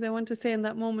 1,000 things I want to say in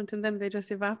that moment, and then they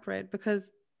just evaporate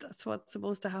because that's what's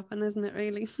supposed to happen, isn't it,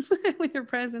 really, when you're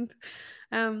present?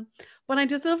 But I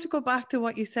just love to go back to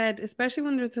what you said, especially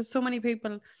when there's so many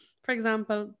people, for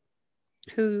example,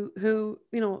 who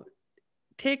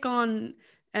take on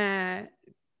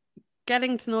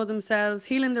getting to know themselves,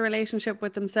 healing the relationship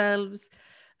with themselves.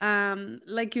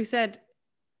 Like you said,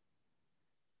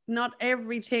 not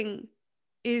everything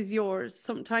is yours.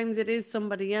 Sometimes it is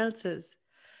somebody else's.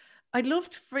 I'd love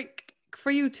for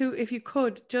you to, if you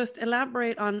could, just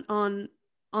elaborate on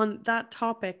that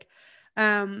topic.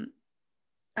 I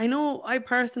know I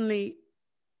personally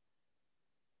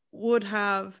would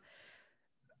have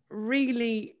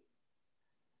really,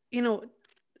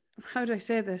 how do I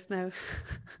say this now?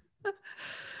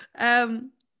 I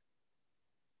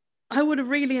would have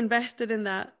really invested in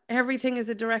that everything is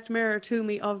a direct mirror to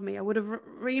me, of me. I would have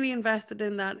really invested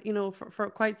in that, you know, for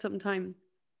quite some time.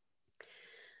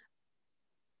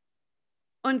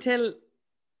 Until,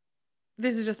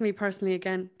 this is just me personally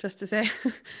again, just to say,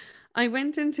 I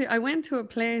went to a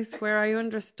place where I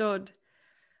understood,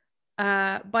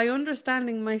 by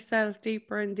understanding myself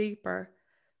deeper and deeper,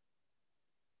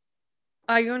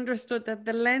 I understood that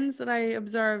the lens that I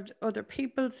observed other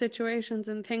people, situations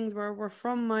and things were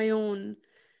from my own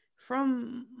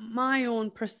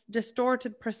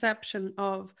distorted perception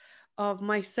of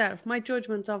myself, my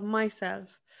judgments of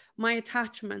myself, my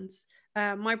attachments,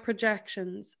 my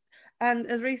projections. And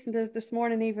as recent as this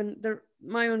morning, even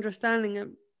my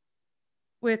understanding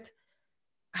with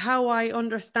how I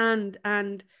understand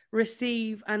and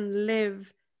receive and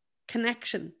live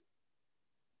connection,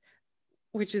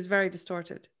 which is very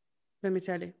distorted, let me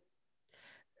tell you.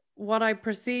 What I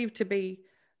perceive to be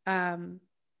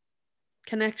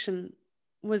connection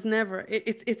was never,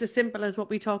 it's as simple as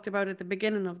what we talked about at the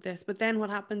beginning of this. But then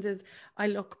what happens is I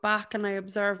look back and I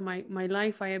observe my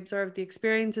life. I observe the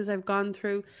experiences I've gone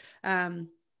through, the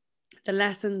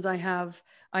lessons I have,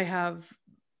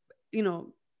 you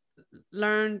know,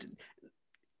 learned,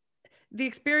 the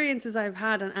experiences I've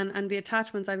had, and the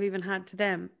attachments I've even had to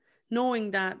them,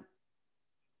 knowing that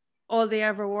all they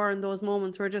ever were in those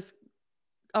moments were just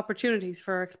opportunities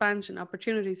for expansion,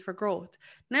 opportunities for growth,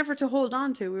 never to hold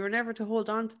on to. We were never to hold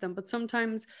on to them. But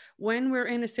sometimes when we're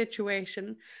in a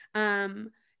situation,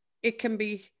 it can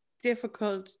be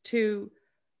difficult to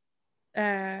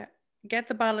get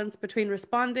the balance between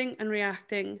responding and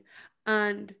reacting,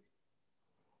 and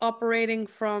operating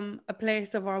from a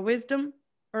place of our wisdom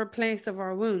or a place of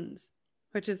our wounds,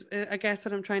 which is, I guess,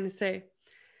 what I'm trying to say.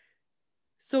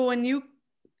 So when you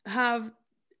have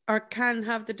or can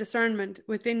have the discernment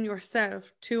within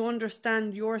yourself to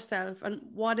understand yourself and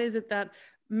what is it that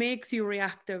makes you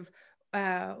reactive,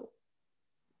 as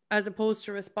opposed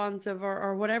to responsive,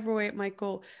 or whatever way it might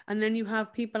go. And then you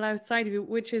have people outside of you,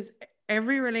 which is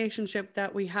every relationship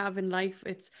that we have in life.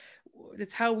 It's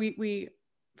how we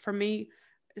for me,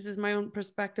 this is my own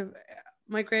perspective,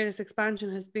 my greatest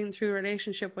expansion has been through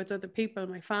relationship with other people,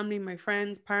 my family, my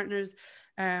friends, partners,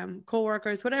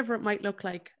 co-workers, whatever it might look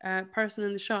like, person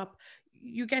in the shop.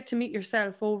 You get to meet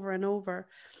yourself over and over.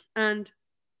 And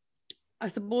I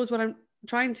suppose what I'm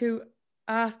trying to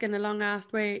ask in a long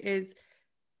asked way is,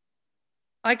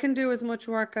 I can do as much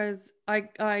work as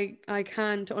I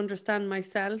can to understand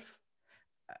myself,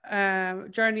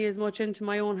 journey as much into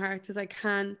my own heart as I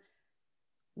can.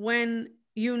 When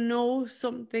you know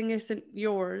something isn't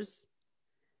yours,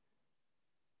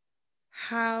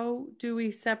 how do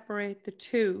we separate the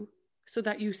two so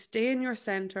that you stay in your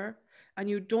center and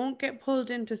you don't get pulled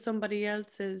into somebody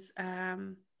else's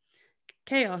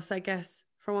chaos, I guess,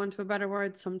 for want of a better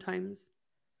word sometimes?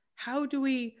 How do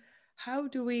we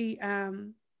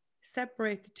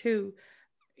separate the two?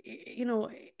 You know,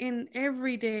 in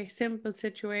everyday simple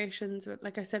situations with,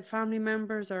 like I said, family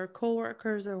members or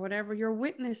co-workers or whatever, you're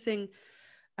witnessing.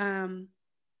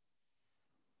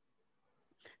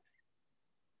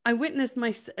 I witnessed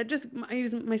just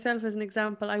using myself as an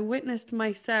example. I witnessed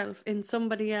myself in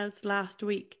somebody else last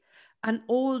week, an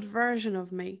old version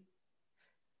of me,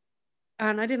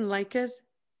 and I didn't like it.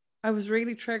 I was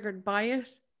really triggered by it.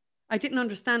 I didn't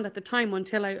understand at the time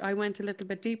until I went a little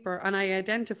bit deeper and I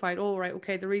identified, oh, right,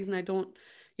 okay, the reason I don't,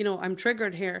 you know, I'm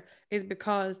triggered here is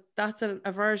because that's an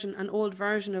old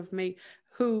version of me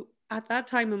who at that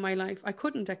time in my life I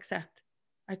couldn't accept.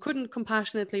 I couldn't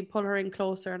compassionately pull her in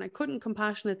closer, and I couldn't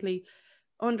compassionately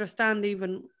understand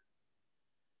even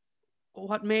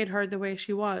what made her the way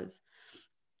she was.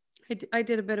 I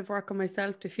did a bit of work on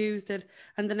myself, diffused it,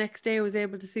 and the next day I was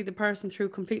able to see the person through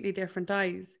completely different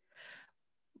eyes.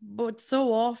 But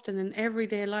so often in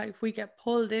everyday life, we get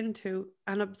pulled into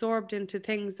and absorbed into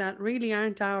things that really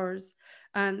aren't ours.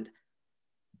 And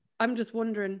I'm just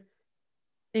wondering,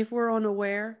 if we're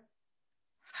unaware,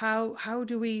 how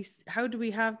do we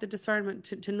have the discernment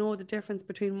to know the difference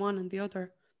between one and the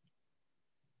other?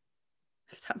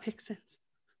 If that makes sense.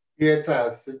 Yeah, it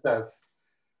does. It does.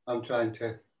 I'm trying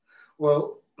to.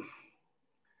 Well,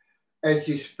 as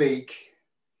you speak,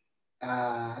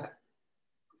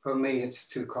 for me, it's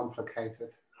too complicated.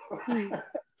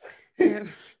 Yeah.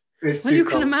 Well, you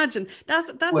can imagine.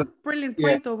 That's a brilliant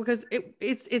point, though, because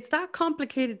it's that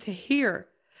complicated to hear.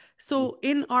 So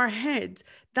in our heads,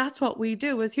 that's what we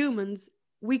do as humans.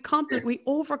 We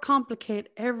overcomplicate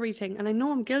everything, and I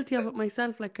know I'm guilty of it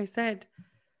myself, like I said.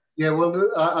 Yeah,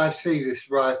 well, I see this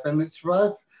rife, and it's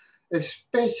rife,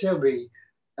 especially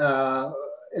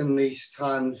in these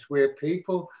times where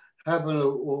people haven't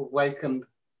awakened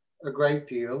a great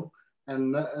deal,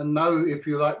 and know, if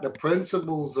you like, the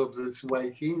principles of this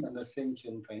waking and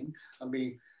ascension thing. I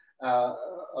mean, a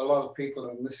lot of people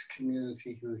in this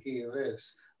community who hear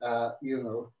this,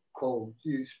 called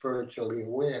you spiritually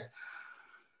aware.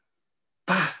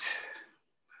 But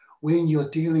when you're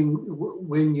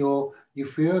when you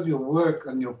feel your work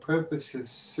and your purpose is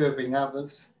serving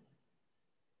others,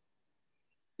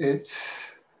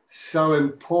 it's so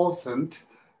important.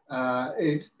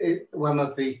 One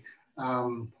of the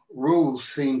rules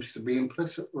seems to be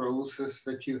implicit rules is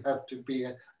that you have to be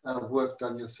worked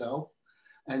on yourself,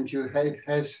 and you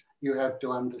have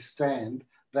to understand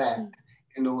that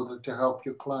in order to help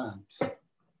your clients.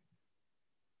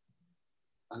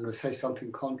 I'm going to say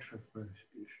something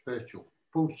controversial.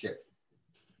 Bullshit.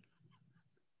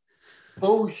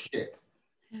 Bullshit.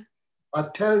 Yeah. I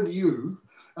tell you,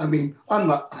 I mean, I'm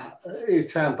not, it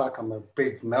sounds like I'm a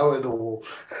big know-it-all.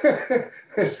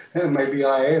 Maybe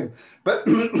I am. But,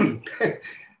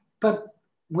 but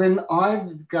when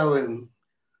I go in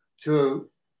to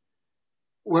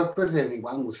work with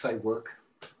anyone, we'll say work,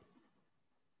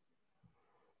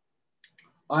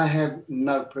 I have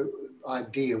no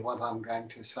idea what I'm going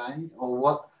to say or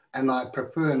what, and I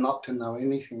prefer not to know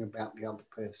anything about the other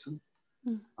person.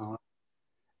 All right?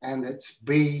 And it's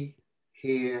be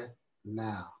here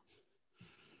now.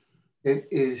 It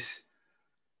is,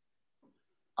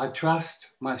 I trust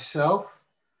myself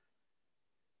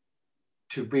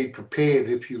to be prepared,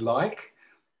 if you like,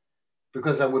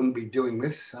 because I wouldn't be doing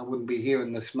this. I wouldn't be here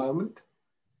in this moment.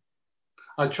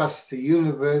 I trust the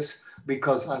universe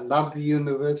because I love the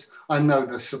universe. I know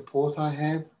the support I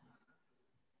have.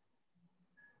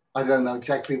 I don't know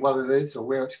exactly what it is or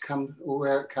where it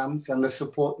comes, and the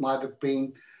support might have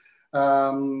been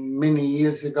many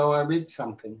years ago. I read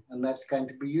something, and that's going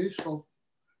to be useful.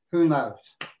 Who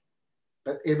knows?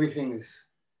 But everything is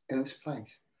in its place.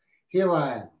 Here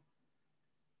I am.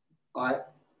 I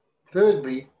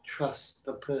thirdly trust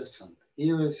the person.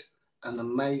 Here is an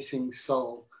amazing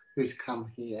soul who's come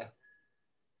here.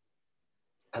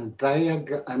 And they are,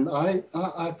 and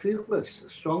I feel this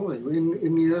strongly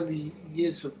in the early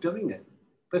years of doing it,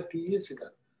 50 years ago.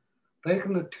 They're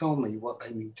going to tell me what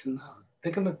they need to know.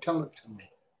 They're going to tell it to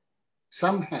me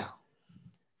somehow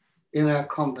in our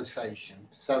conversation.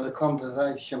 So the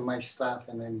conversation may start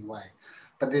in any way,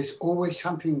 but there's always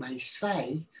something they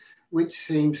say which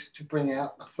seems to bring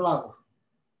out the flow.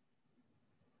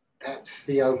 That's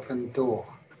the open door.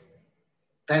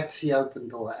 That's the open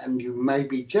door. And you may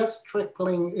be just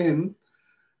trickling in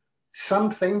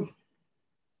something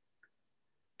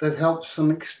that helps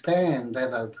them expand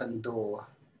that open door.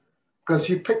 Because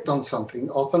you picked on something.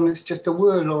 Often it's just a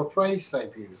word or a phrase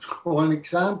they've used or an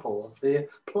example of their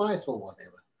plight or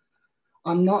whatever.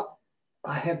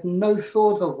 I have no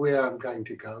thought of where I'm going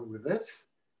to go with this.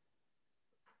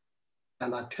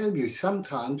 And I tell you,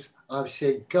 sometimes I've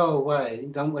said, go away,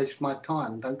 don't waste my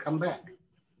time, don't come back.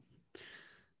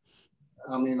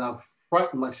 I mean, I've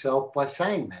frightened myself by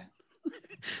saying that.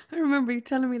 I remember you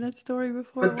telling me that story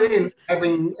before. But then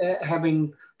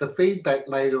having the feedback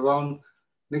later on,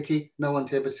 Nikki, no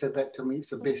one's ever said that to me.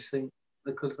 It's the best thing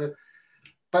that could have.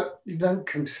 But you don't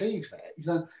conceive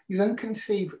that. You don't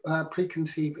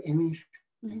preconceive anything.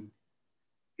 Mm-hmm.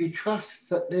 You trust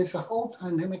that there's a whole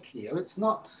dynamic here. It's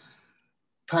not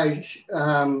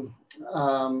practitioner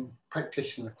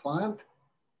client.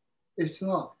 It's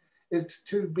not. It's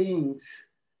two beings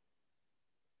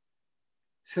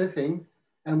sitting,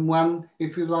 and one,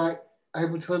 if you like,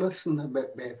 able to listen a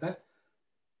bit better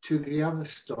to the other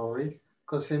story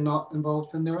because they're not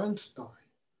involved in their own story.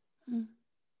 Mm.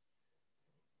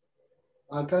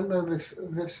 I don't know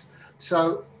this.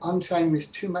 So I'm saying there's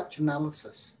too much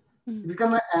analysis. Mm. If you're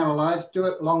going to analyze, do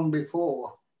it long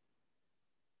before,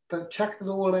 but chuck it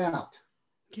all out.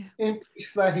 Yeah. Empty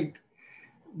slate,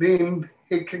 then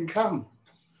it can come.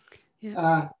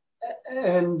 Yeah.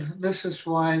 And this is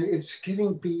why it's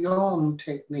getting beyond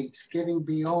techniques, getting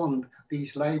beyond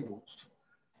these labels,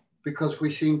 because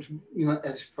we seem to,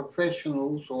 as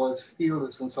professionals or as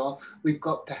healers and so on, we've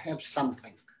got to have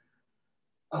something,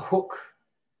 a hook.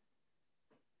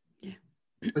 Yeah.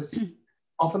 But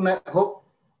often that hook,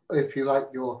 if you like,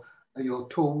 your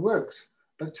tool works,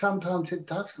 but sometimes it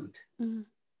doesn't. Mm.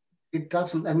 It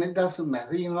doesn't, and it doesn't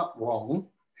matter. You're not wrong.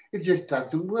 It just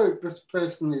doesn't work. This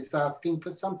person is asking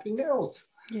for something else.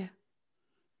 Yeah.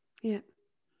 Yeah.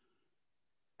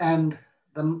 And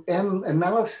the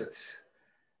analysis,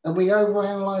 and we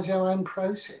overanalyze our own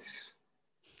process.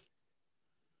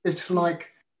 It's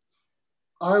like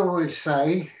I always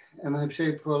say, and I've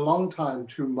said for a long time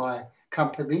to my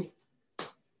company,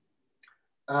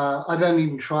 I don't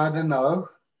even try to know.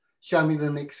 Show me the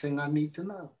next thing I need to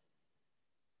know.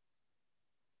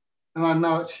 And I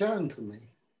know it's shown to me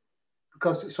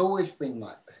because it's always been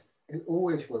like that. It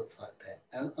always works like that.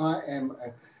 And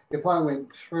if I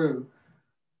went through,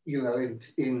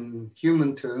 in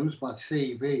human terms, my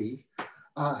CV,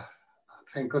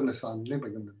 thank goodness I'm never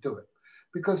going to do it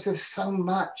because there's so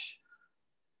much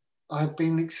I've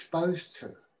been exposed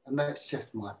to, and that's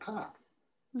just my part.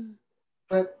 Mm.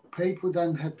 But people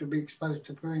don't have to be exposed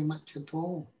to very much at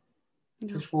all.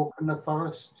 No. Just walk in the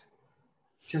forest,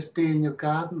 just be in your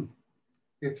garden,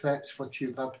 if that's what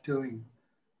you love doing.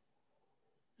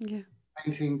 Yeah.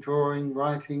 Painting, drawing,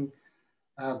 writing,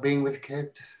 being with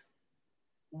kids.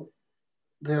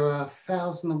 There are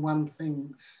 1,001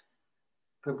 things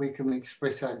that we can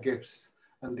express our gifts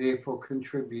and therefore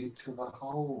contribute to the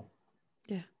whole.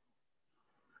 Yeah.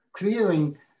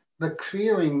 The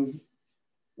clearing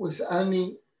was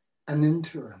only an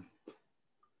interim.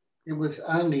 It was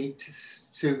only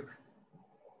to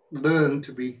learn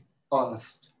to be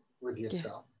honest with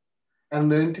yourself and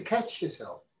learn to catch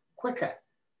yourself quicker.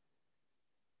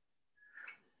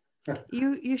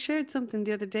 You shared something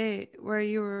the other day where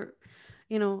you were,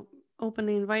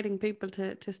 openly inviting people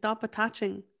to stop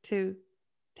attaching to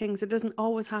things. It doesn't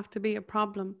always have to be a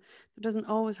problem. There doesn't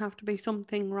always have to be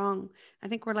something wrong. I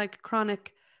think we're like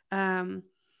chronic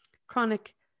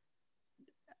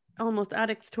almost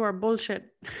addicts to our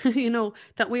bullshit,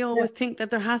 that we always think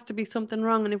that there has to be something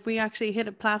wrong. And if we actually hit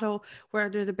a plateau where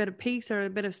there's a bit of peace or a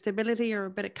bit of stability or a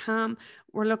bit of calm,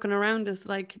 we're looking around us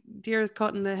like deers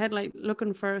caught in the headlight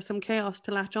looking for some chaos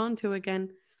to latch onto again.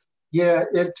 Yeah,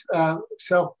 it's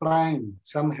self-blame.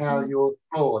 Somehow you're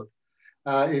flawed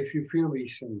if you feel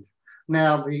these things.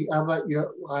 Now,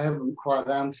 I haven't quite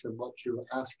answered what you were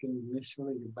asking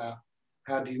initially about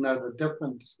how do you know the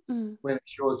difference when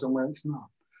it's yours and when it's not.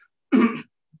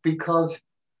 Because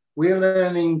we're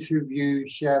learning to view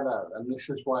shadow, and this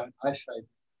is why I say,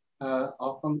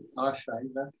 often I say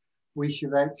that we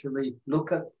should actually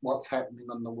look at what's happening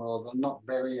in the world and not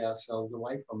bury ourselves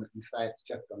away from it and say it's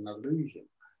just an illusion.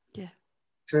 Yeah.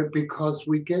 So because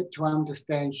we get to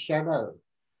understand shadow,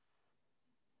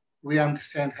 we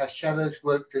understand how shadows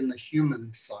worked in the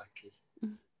human psyche,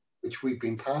 which we've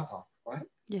been part of, right?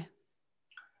 Yeah.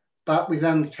 But we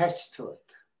don't attach to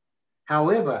it.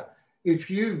 However,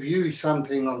 if you view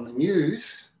something on the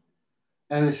news,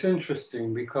 and it's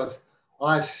interesting because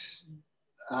I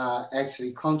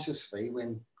actually consciously,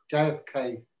 when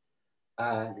JFK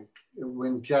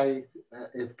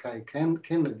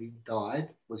Kennedy died,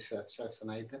 was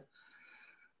assassinated,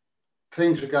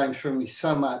 things were going through me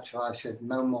so much, I said,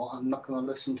 no more, I'm not going to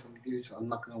listen to the news, I'm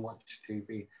not going to watch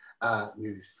TV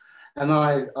news. And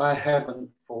I haven't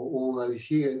for all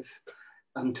those years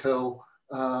until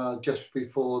just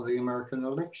before the American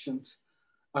elections.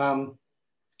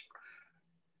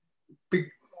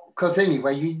 Because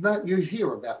anyway, you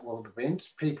hear about world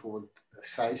events, people would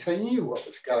say, so you knew what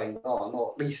was going on,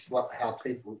 or at least what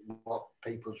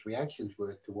people's reactions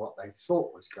were to what they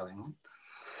thought was going on.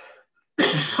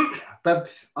 But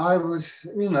I was,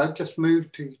 just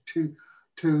moved to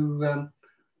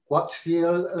watch the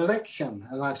election,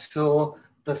 and I saw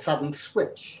the sudden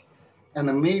switch, and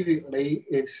immediately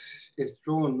it's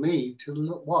drawn me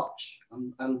to watch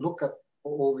and look at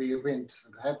all the events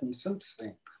that happened since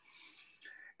then.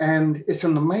 And it's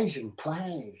an amazing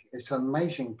play. It's an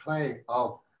amazing play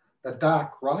of the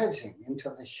dark rising into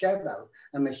the shadow,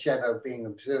 and the shadow being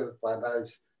observed by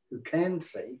those who can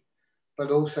see,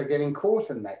 but also getting caught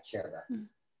in that shadow.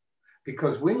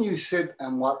 Because when you sit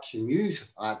and watch a news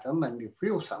item and you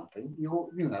feel something,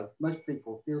 most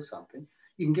people feel something,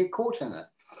 you can get caught in it.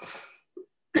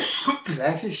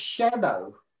 That is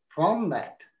shadow from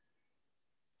that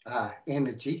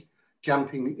energy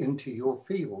jumping into your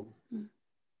field.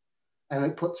 And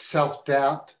it puts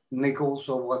self-doubt, niggles,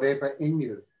 or whatever in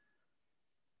you.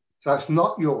 So it's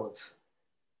not yours.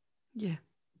 Yeah.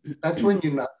 That's when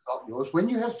you know it's not yours. When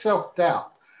you have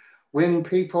self-doubt, when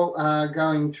people are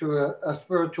going to a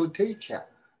spiritual teacher,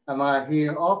 and I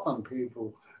hear often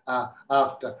people,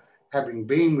 after having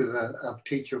been with a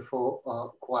teacher for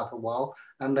quite a while,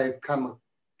 and they've come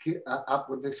up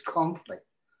with this conflict.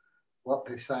 What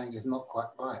they're saying is not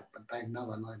quite right, but they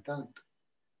know and I don't.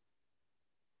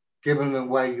 Given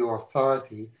away your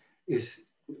authority is,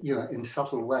 in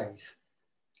subtle ways.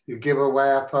 You give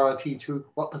away authority to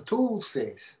what the tool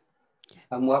says,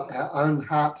 and what our own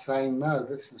heart saying, no,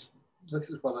 this is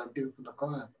what I do for the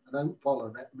client. I don't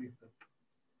follow that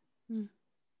method.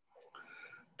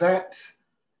 That's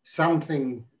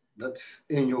something that's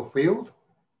in your field,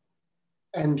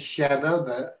 and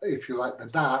shadow, if you like, the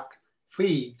dark,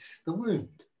 feeds the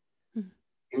wound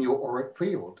in your auric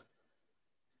field.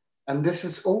 And this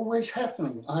is always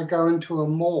happening. I go into a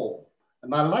mall,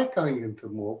 and I like going into a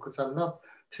mall because I love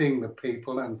seeing the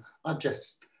people, and I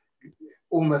just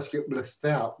almost get blissed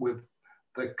out with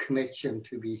the connection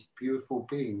to these beautiful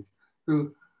beings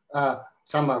who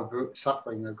some are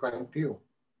suffering a great deal.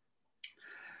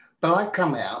 But I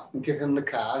come out and get in the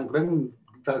car, and Glenn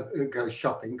goes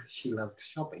shopping because she loves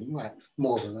shopping, right,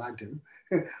 more than I do.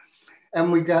 And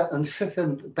we go and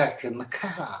sit back in the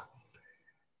car.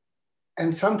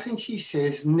 And something she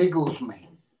says niggles me.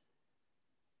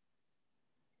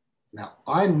 Now,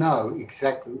 I know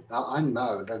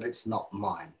that it's not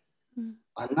mine. Mm.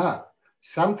 I know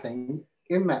something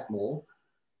in that mall,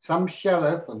 some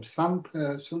shadow from some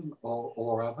person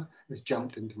or other has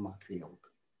jumped into my field.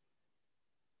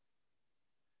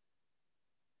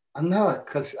 I know it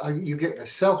because you get the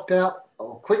self-doubt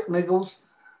or quick niggles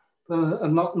are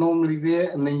not normally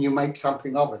there, and then you make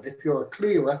something of it. If you're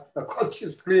a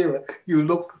conscious clearer, you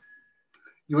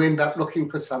end up looking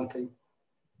for something.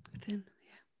 Within,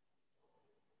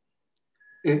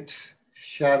 yeah. It's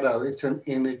shadow, it's an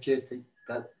energetic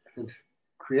that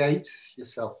creates your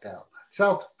self-doubt.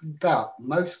 Self-doubt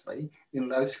mostly in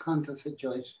those kinds of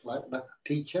situations, like the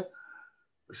teacher,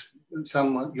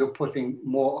 someone you're putting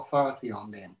more authority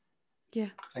on them. Yeah.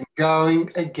 And going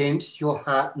against your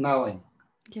heart knowing.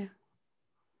 Yeah.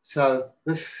 So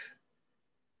this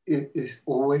is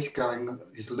always learning.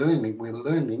 We're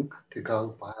learning to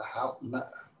go by our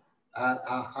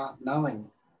heart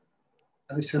knowing.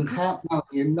 And it's in heart knowing.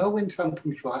 You know when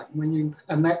something's right,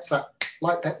 and that's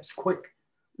that's quick.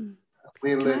 Mm.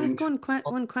 Can I ask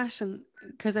one question?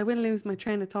 Because I will lose my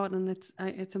train of thought, and it's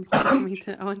important for me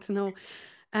I want to know.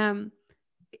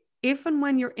 If and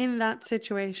when you're in that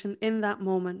situation, in that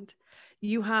moment,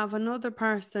 you have another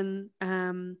person,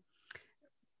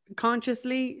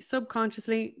 consciously,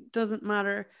 subconsciously, doesn't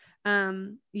matter,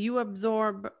 you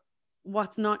absorb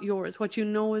what's not yours, what you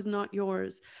know is not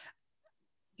yours.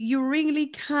 You really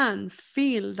can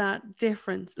feel that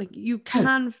difference. Like you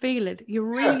can feel it. You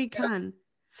really can.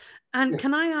 And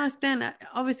can I ask then,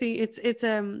 obviously it's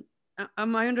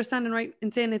am I understanding right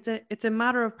in saying it's a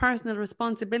matter of personal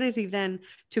responsibility then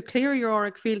to clear your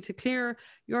auric field, to clear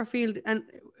your field, and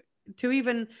to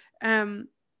even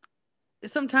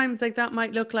sometimes like that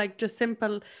might look like just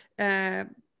simple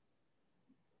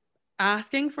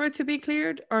asking for it to be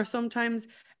cleared, or sometimes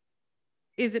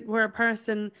is it where a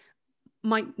person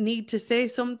might need to say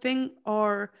something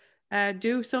or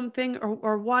do something,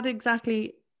 or what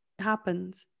exactly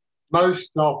happens?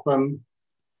 Most often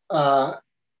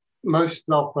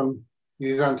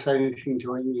you don't say anything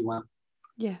to anyone.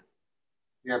 Yeah.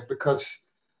 Yeah, because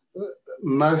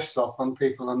most often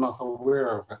people are not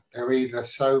aware of it. They're either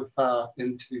so far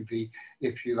into the,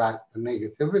 if you like, the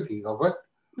negativity of it,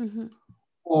 mm-hmm.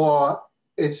 or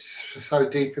it's so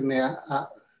deep in their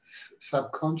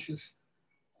subconscious,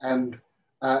 and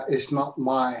it's not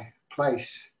my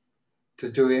place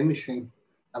to do anything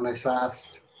unless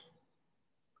asked.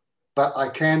 But I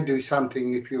can do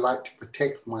something, if you like, to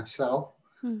protect myself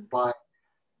by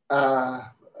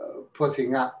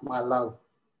putting up my love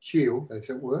shield, as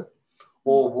it were,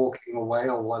 or walking away,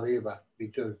 or whatever we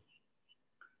do.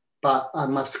 But I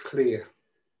must clear.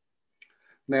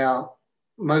 Now,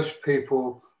 most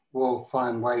people will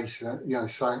find ways,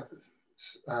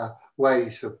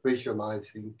 ways of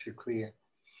visualizing to clear.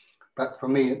 But for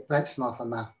me, that's not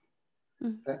enough.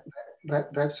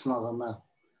 That's not enough.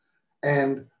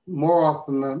 And more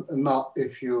often than not,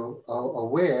 if you are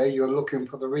aware, you're looking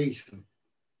for the reason.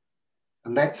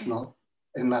 And that's not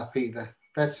enough either.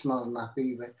 That's not enough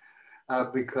either,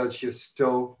 because you're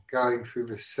still going through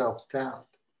the self-doubt.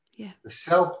 Yeah. The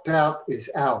self-doubt is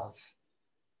ours,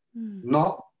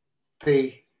 not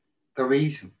the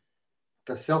reason.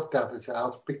 The self-doubt is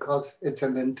ours because it's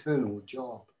an internal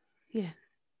job. Yeah.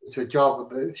 It's a job of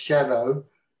the shadow,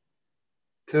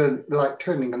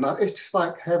 turning a knob. It's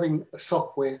like having a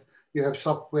software. You have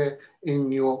software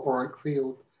in your auric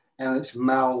field, and it's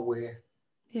malware.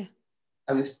 Yeah.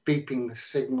 And it's beeping the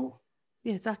signal.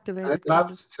 Yeah, it's activated. And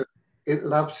it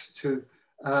loves to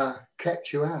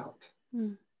catch you out,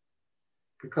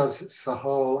 because it's the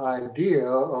whole idea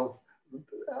of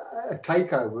a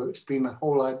takeover. It's been the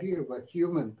whole idea of a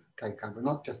human takeover,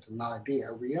 not just an idea,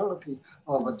 a reality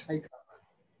of a takeover.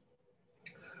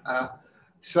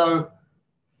 So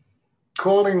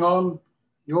calling on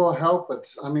your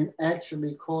helpers,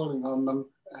 actually calling on them,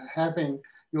 having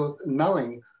your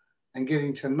knowing and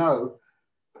getting to know,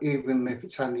 even if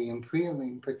it's only in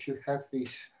feeling, but you have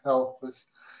these helpers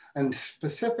and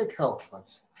specific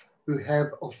helpers who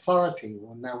have authority.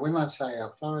 Well, now, when I say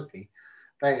authority,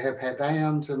 They have had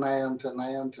aeons and aeons and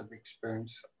aeons of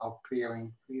experience of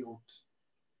clearing fields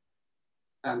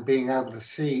and being able to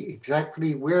see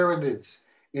exactly where it is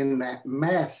in that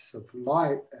mass of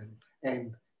light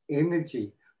and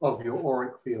energy of your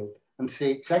auric field, and see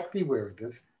exactly where it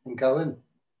is and go in.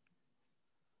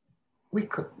 We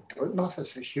couldn't do it, not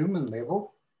at a human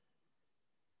level,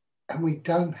 and we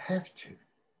don't have to.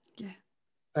 Yeah.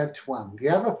 That's one. The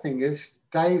other thing is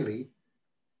daily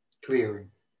clearing.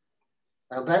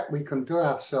 Now that we can do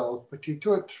ourselves, but you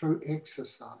do it through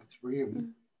exercise, really.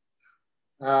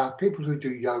 People who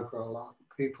do yoga a lot,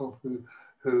 people who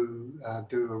do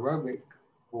aerobic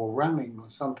or running or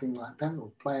something like that,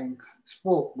 or playing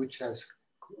sport, which has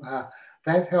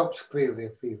that helps clear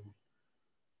their field.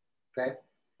 That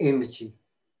energy,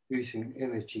 using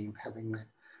energy and having that,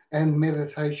 and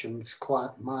meditation is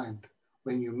quiet mind.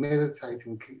 When you meditate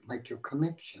and make your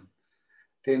connection,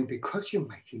 then because you're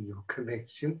making your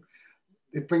connection,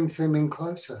 it brings them in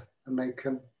closer, and they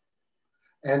can,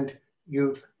 and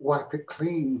you wipe it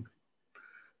clean,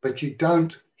 but you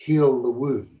don't heal the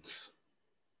wounds.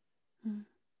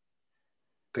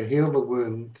 To heal the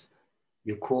wounds,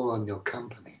 you call on your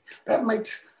company. That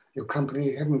makes your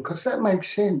company heaven, because that makes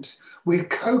sense. We're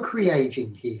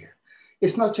co-creating here.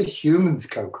 It's not just humans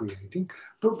co-creating,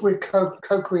 but we're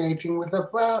co-creating with a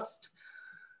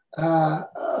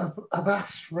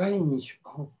vast range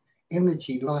of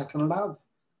energy, light, and love.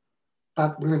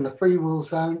 But we're in the free will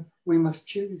zone. We must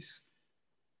choose.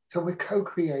 So we're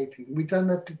co-creating. We don't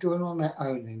have to do it on our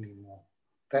own anymore.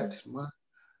 That's my...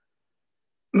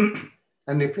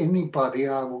 And if anybody,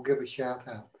 I will give a shout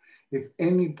out. If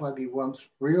anybody wants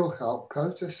real help,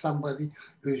 go to somebody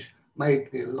who's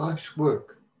made their life's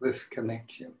work this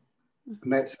connection.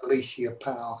 And that's Alicia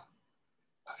Power.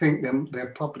 I think there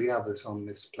are probably others on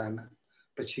this planet,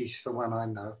 but she's the one I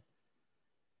know,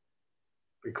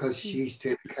 because she's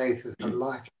dedicated her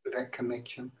life to that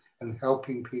connection and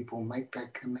helping people make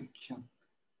that connection.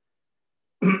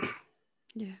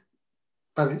 Yeah.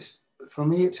 But for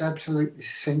me, it's absolutely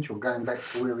essential, going back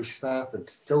to where we started,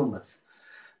 stillness.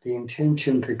 The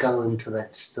intention to go into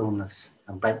that stillness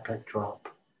and make that drop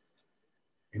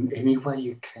in any way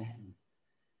you can.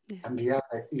 Yeah. And the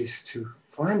other is to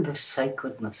find the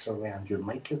sacredness around you,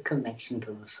 make your connection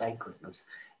to the sacredness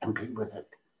and be with it.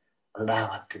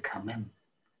 Allow it to come in.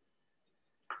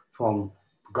 From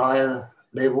Gaia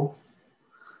level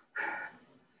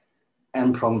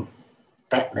and from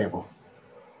that level.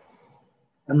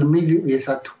 And immediately as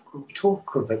I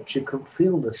talk of it, you can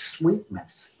feel the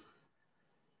sweetness.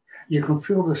 You can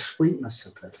feel the sweetness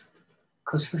of it,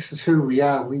 because this is who we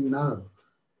are, we know.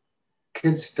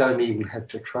 Kids don't even have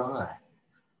to try.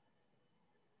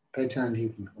 They don't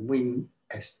even, we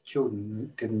as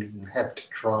children didn't even have to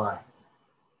try.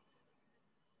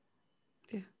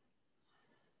 Yeah.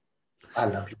 I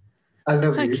love you. I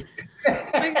love you.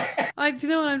 You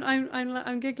know,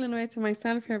 I'm giggling away to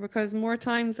myself here, because more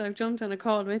times I've jumped on a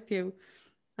call with you,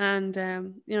 and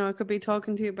you know, I could be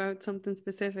talking to you about something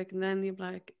specific, and then you're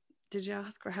like, "Did you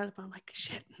ask for help?" I'm like,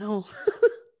 "Shit, no,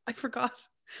 I forgot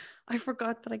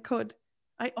that I could.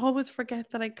 I always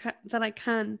forget that I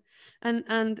can,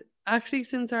 and actually,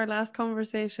 since our last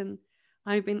conversation,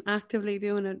 I've been actively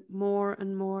doing it more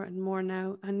and more and more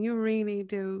now, and you really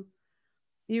do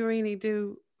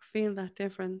feel that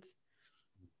difference.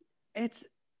 It's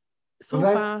so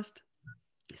fast,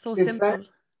 so simple.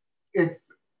 If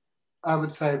I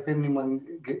would say, if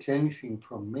anyone gets anything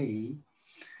from me,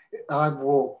 I've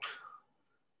walked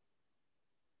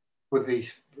with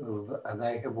these, and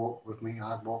they have walked with me.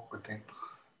 I've walked with them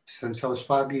since I was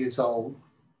 5 years old.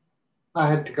 I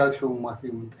had to go through all my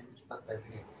human things, but they're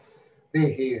here.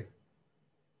 They're here.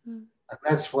 And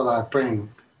that's what I bring.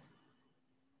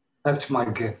 That's my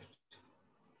gift.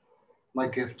 My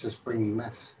gift is bringing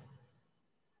this.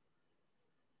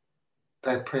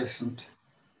 They're present.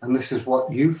 And this is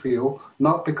what you feel,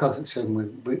 not because it's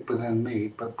within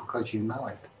me, but because you know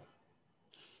it.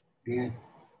 Yeah.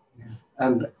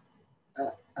 And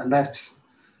that's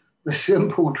the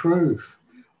simple truth.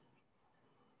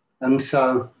 And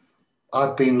so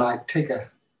I've been like Tigger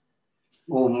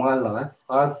all my life.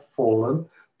 I've fallen,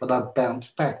 but I've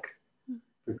bounced back,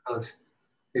 because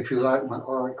if you like, my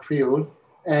auric field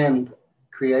and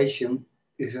creation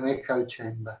is an echo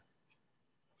chamber.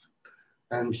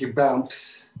 And you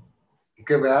bounce, you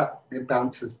go out, it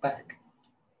bounces back.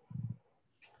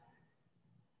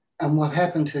 And what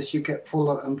happens is you get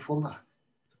fuller and fuller.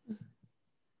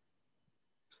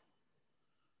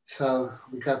 So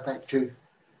we go back to,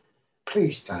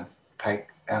 please don't take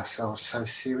ourselves so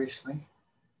seriously.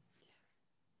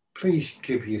 Please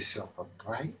give yourself a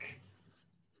break.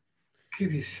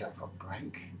 give yourself a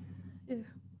break. Yeah.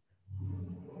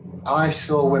 I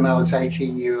saw when I was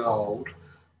 18-year-old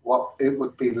what it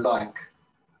would be like,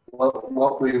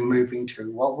 what we were moving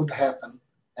to, what would happen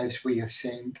as we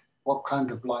ascend, what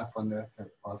kind of life on earth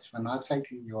it was. When I was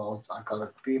 18-year-old, I got a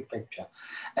clear picture.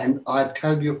 And I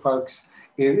tell you folks,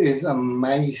 it is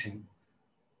amazing.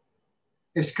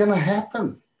 It's going to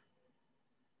happen.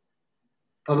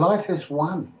 The life is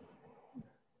one.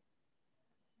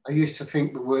 I used to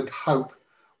think the word hope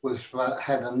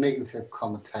had a negative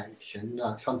connotation,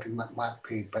 something that might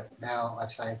be, but now I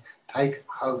say take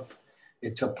hope.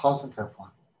 It's a positive one.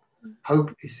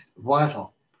 Hope is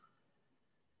vital.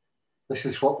 This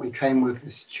is what we came with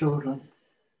as children.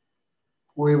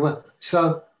 We were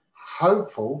so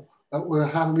hopeful that we were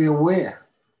hardly aware.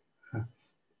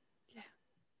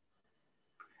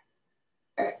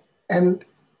 Yeah. And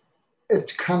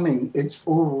it's coming. It's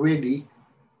already,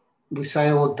 we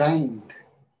say, ordained.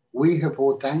 We have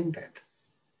ordained it.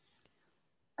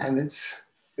 And it's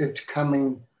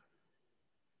coming.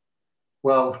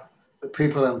 Well,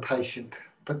 people are impatient,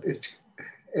 but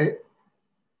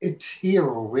it's here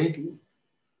already.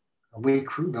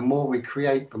 The more we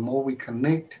create, the more we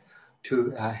connect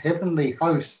to our heavenly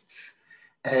hosts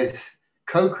as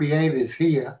co-creators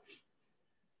here,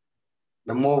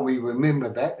 the more we remember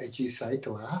that, as you say,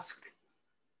 to ask.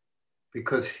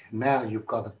 Because now you've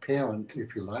got a parent,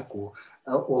 if you like,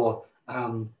 or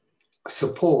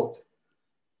support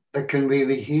that can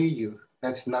really hear you.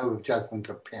 That's no judgment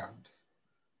of parents.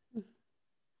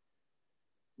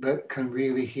 That can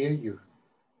really hear you.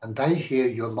 And they hear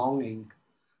your longing.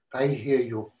 They hear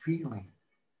your feeling.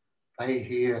 They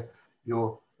hear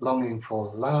your longing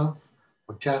for love,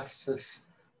 for justice,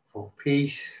 for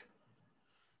peace.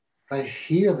 They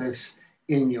hear this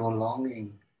in your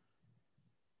longing.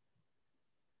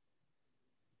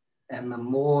 And the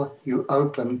more you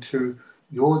open to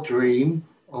your dream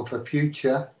of a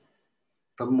future,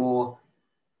 the more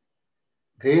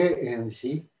their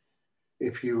energy,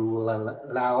 if you will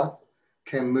allow it,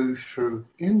 can move through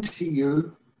into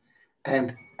you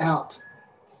and out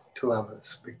to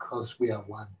others, because we are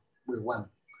one. We're one.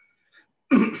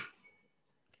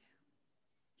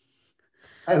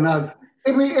 And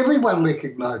everyone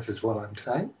recognizes what I'm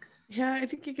saying. Yeah, I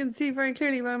think you can see very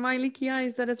clearly by my leaky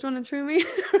eyes that it's running through me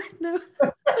right now.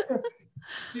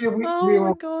 Yeah,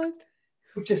 my God.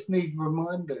 We just need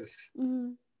reminders.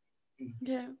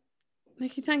 Yeah.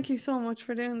 Nikki, thank you so much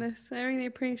for doing this. I really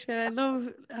appreciate it. I love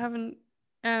having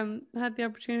had the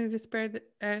opportunity to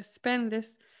spend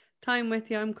this time with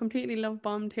you. I'm completely love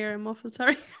bombed here. I'm awful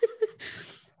sorry.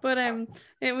 But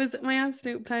it was my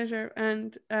absolute pleasure,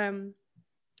 and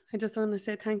I just want to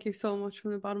say thank you so much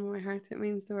from the bottom of my heart. It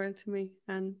means the world to me,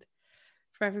 and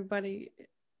for everybody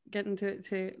getting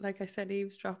to like I said,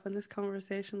 eavesdrop on this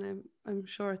conversation. I'm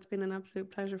sure it's been an absolute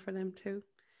pleasure for them too.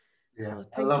 Yeah, so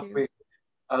thank you.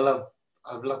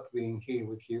 I've loved being here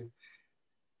with you.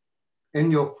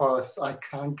 In your forest, I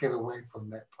can't get away from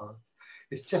that forest.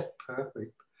 It's just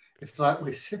perfect. It's like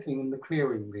we're sitting in the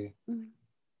clearing there,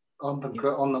 on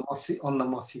the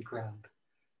mossy ground.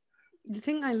 The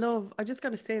thing I love, I just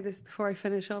got to say this before I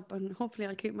finish up, and hopefully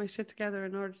I'll keep my shit together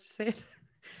in order to say it.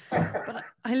 But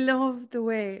I love the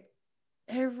way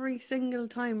every single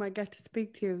time I get to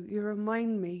speak to you, you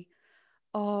remind me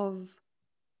of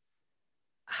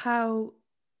how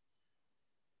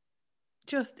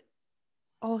just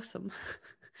awesome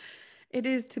it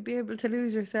is to be able to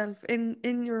lose yourself in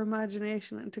your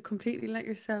imagination and to completely let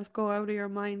yourself go out of your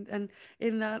mind, and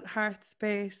in that heart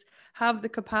space have the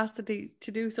capacity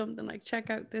to do something like check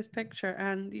out this picture,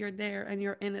 and you're there and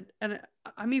you're in it. And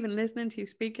I'm even listening to you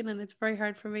speaking, and it's very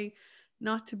hard for me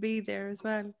not to be there as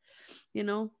well, you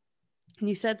know. And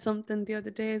you said something the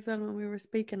other day as well when we were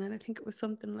speaking, and I think it was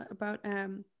something about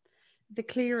the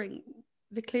clearing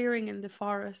in the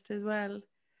forest as well,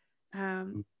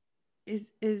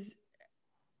 is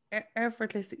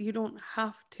effortless. You don't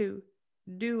have to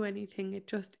do anything, it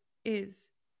just is.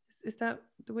 Is that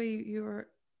the way you're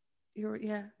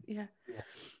yeah.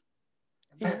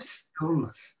 That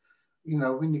stillness, you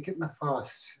know, when you get in the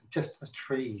forest, just the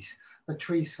trees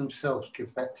themselves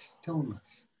give that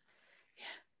stillness.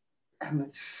 Yeah. And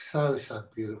it's so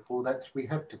beautiful that we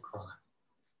have to cry.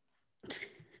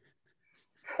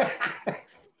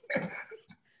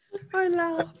 I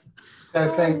laugh.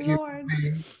 So thank you for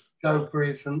being so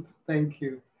present. Thank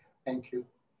you.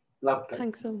 Loved it.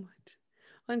 Thanks so much.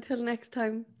 Until next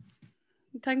time.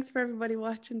 Thanks for everybody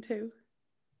watching too.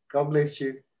 God bless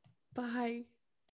you. Bye.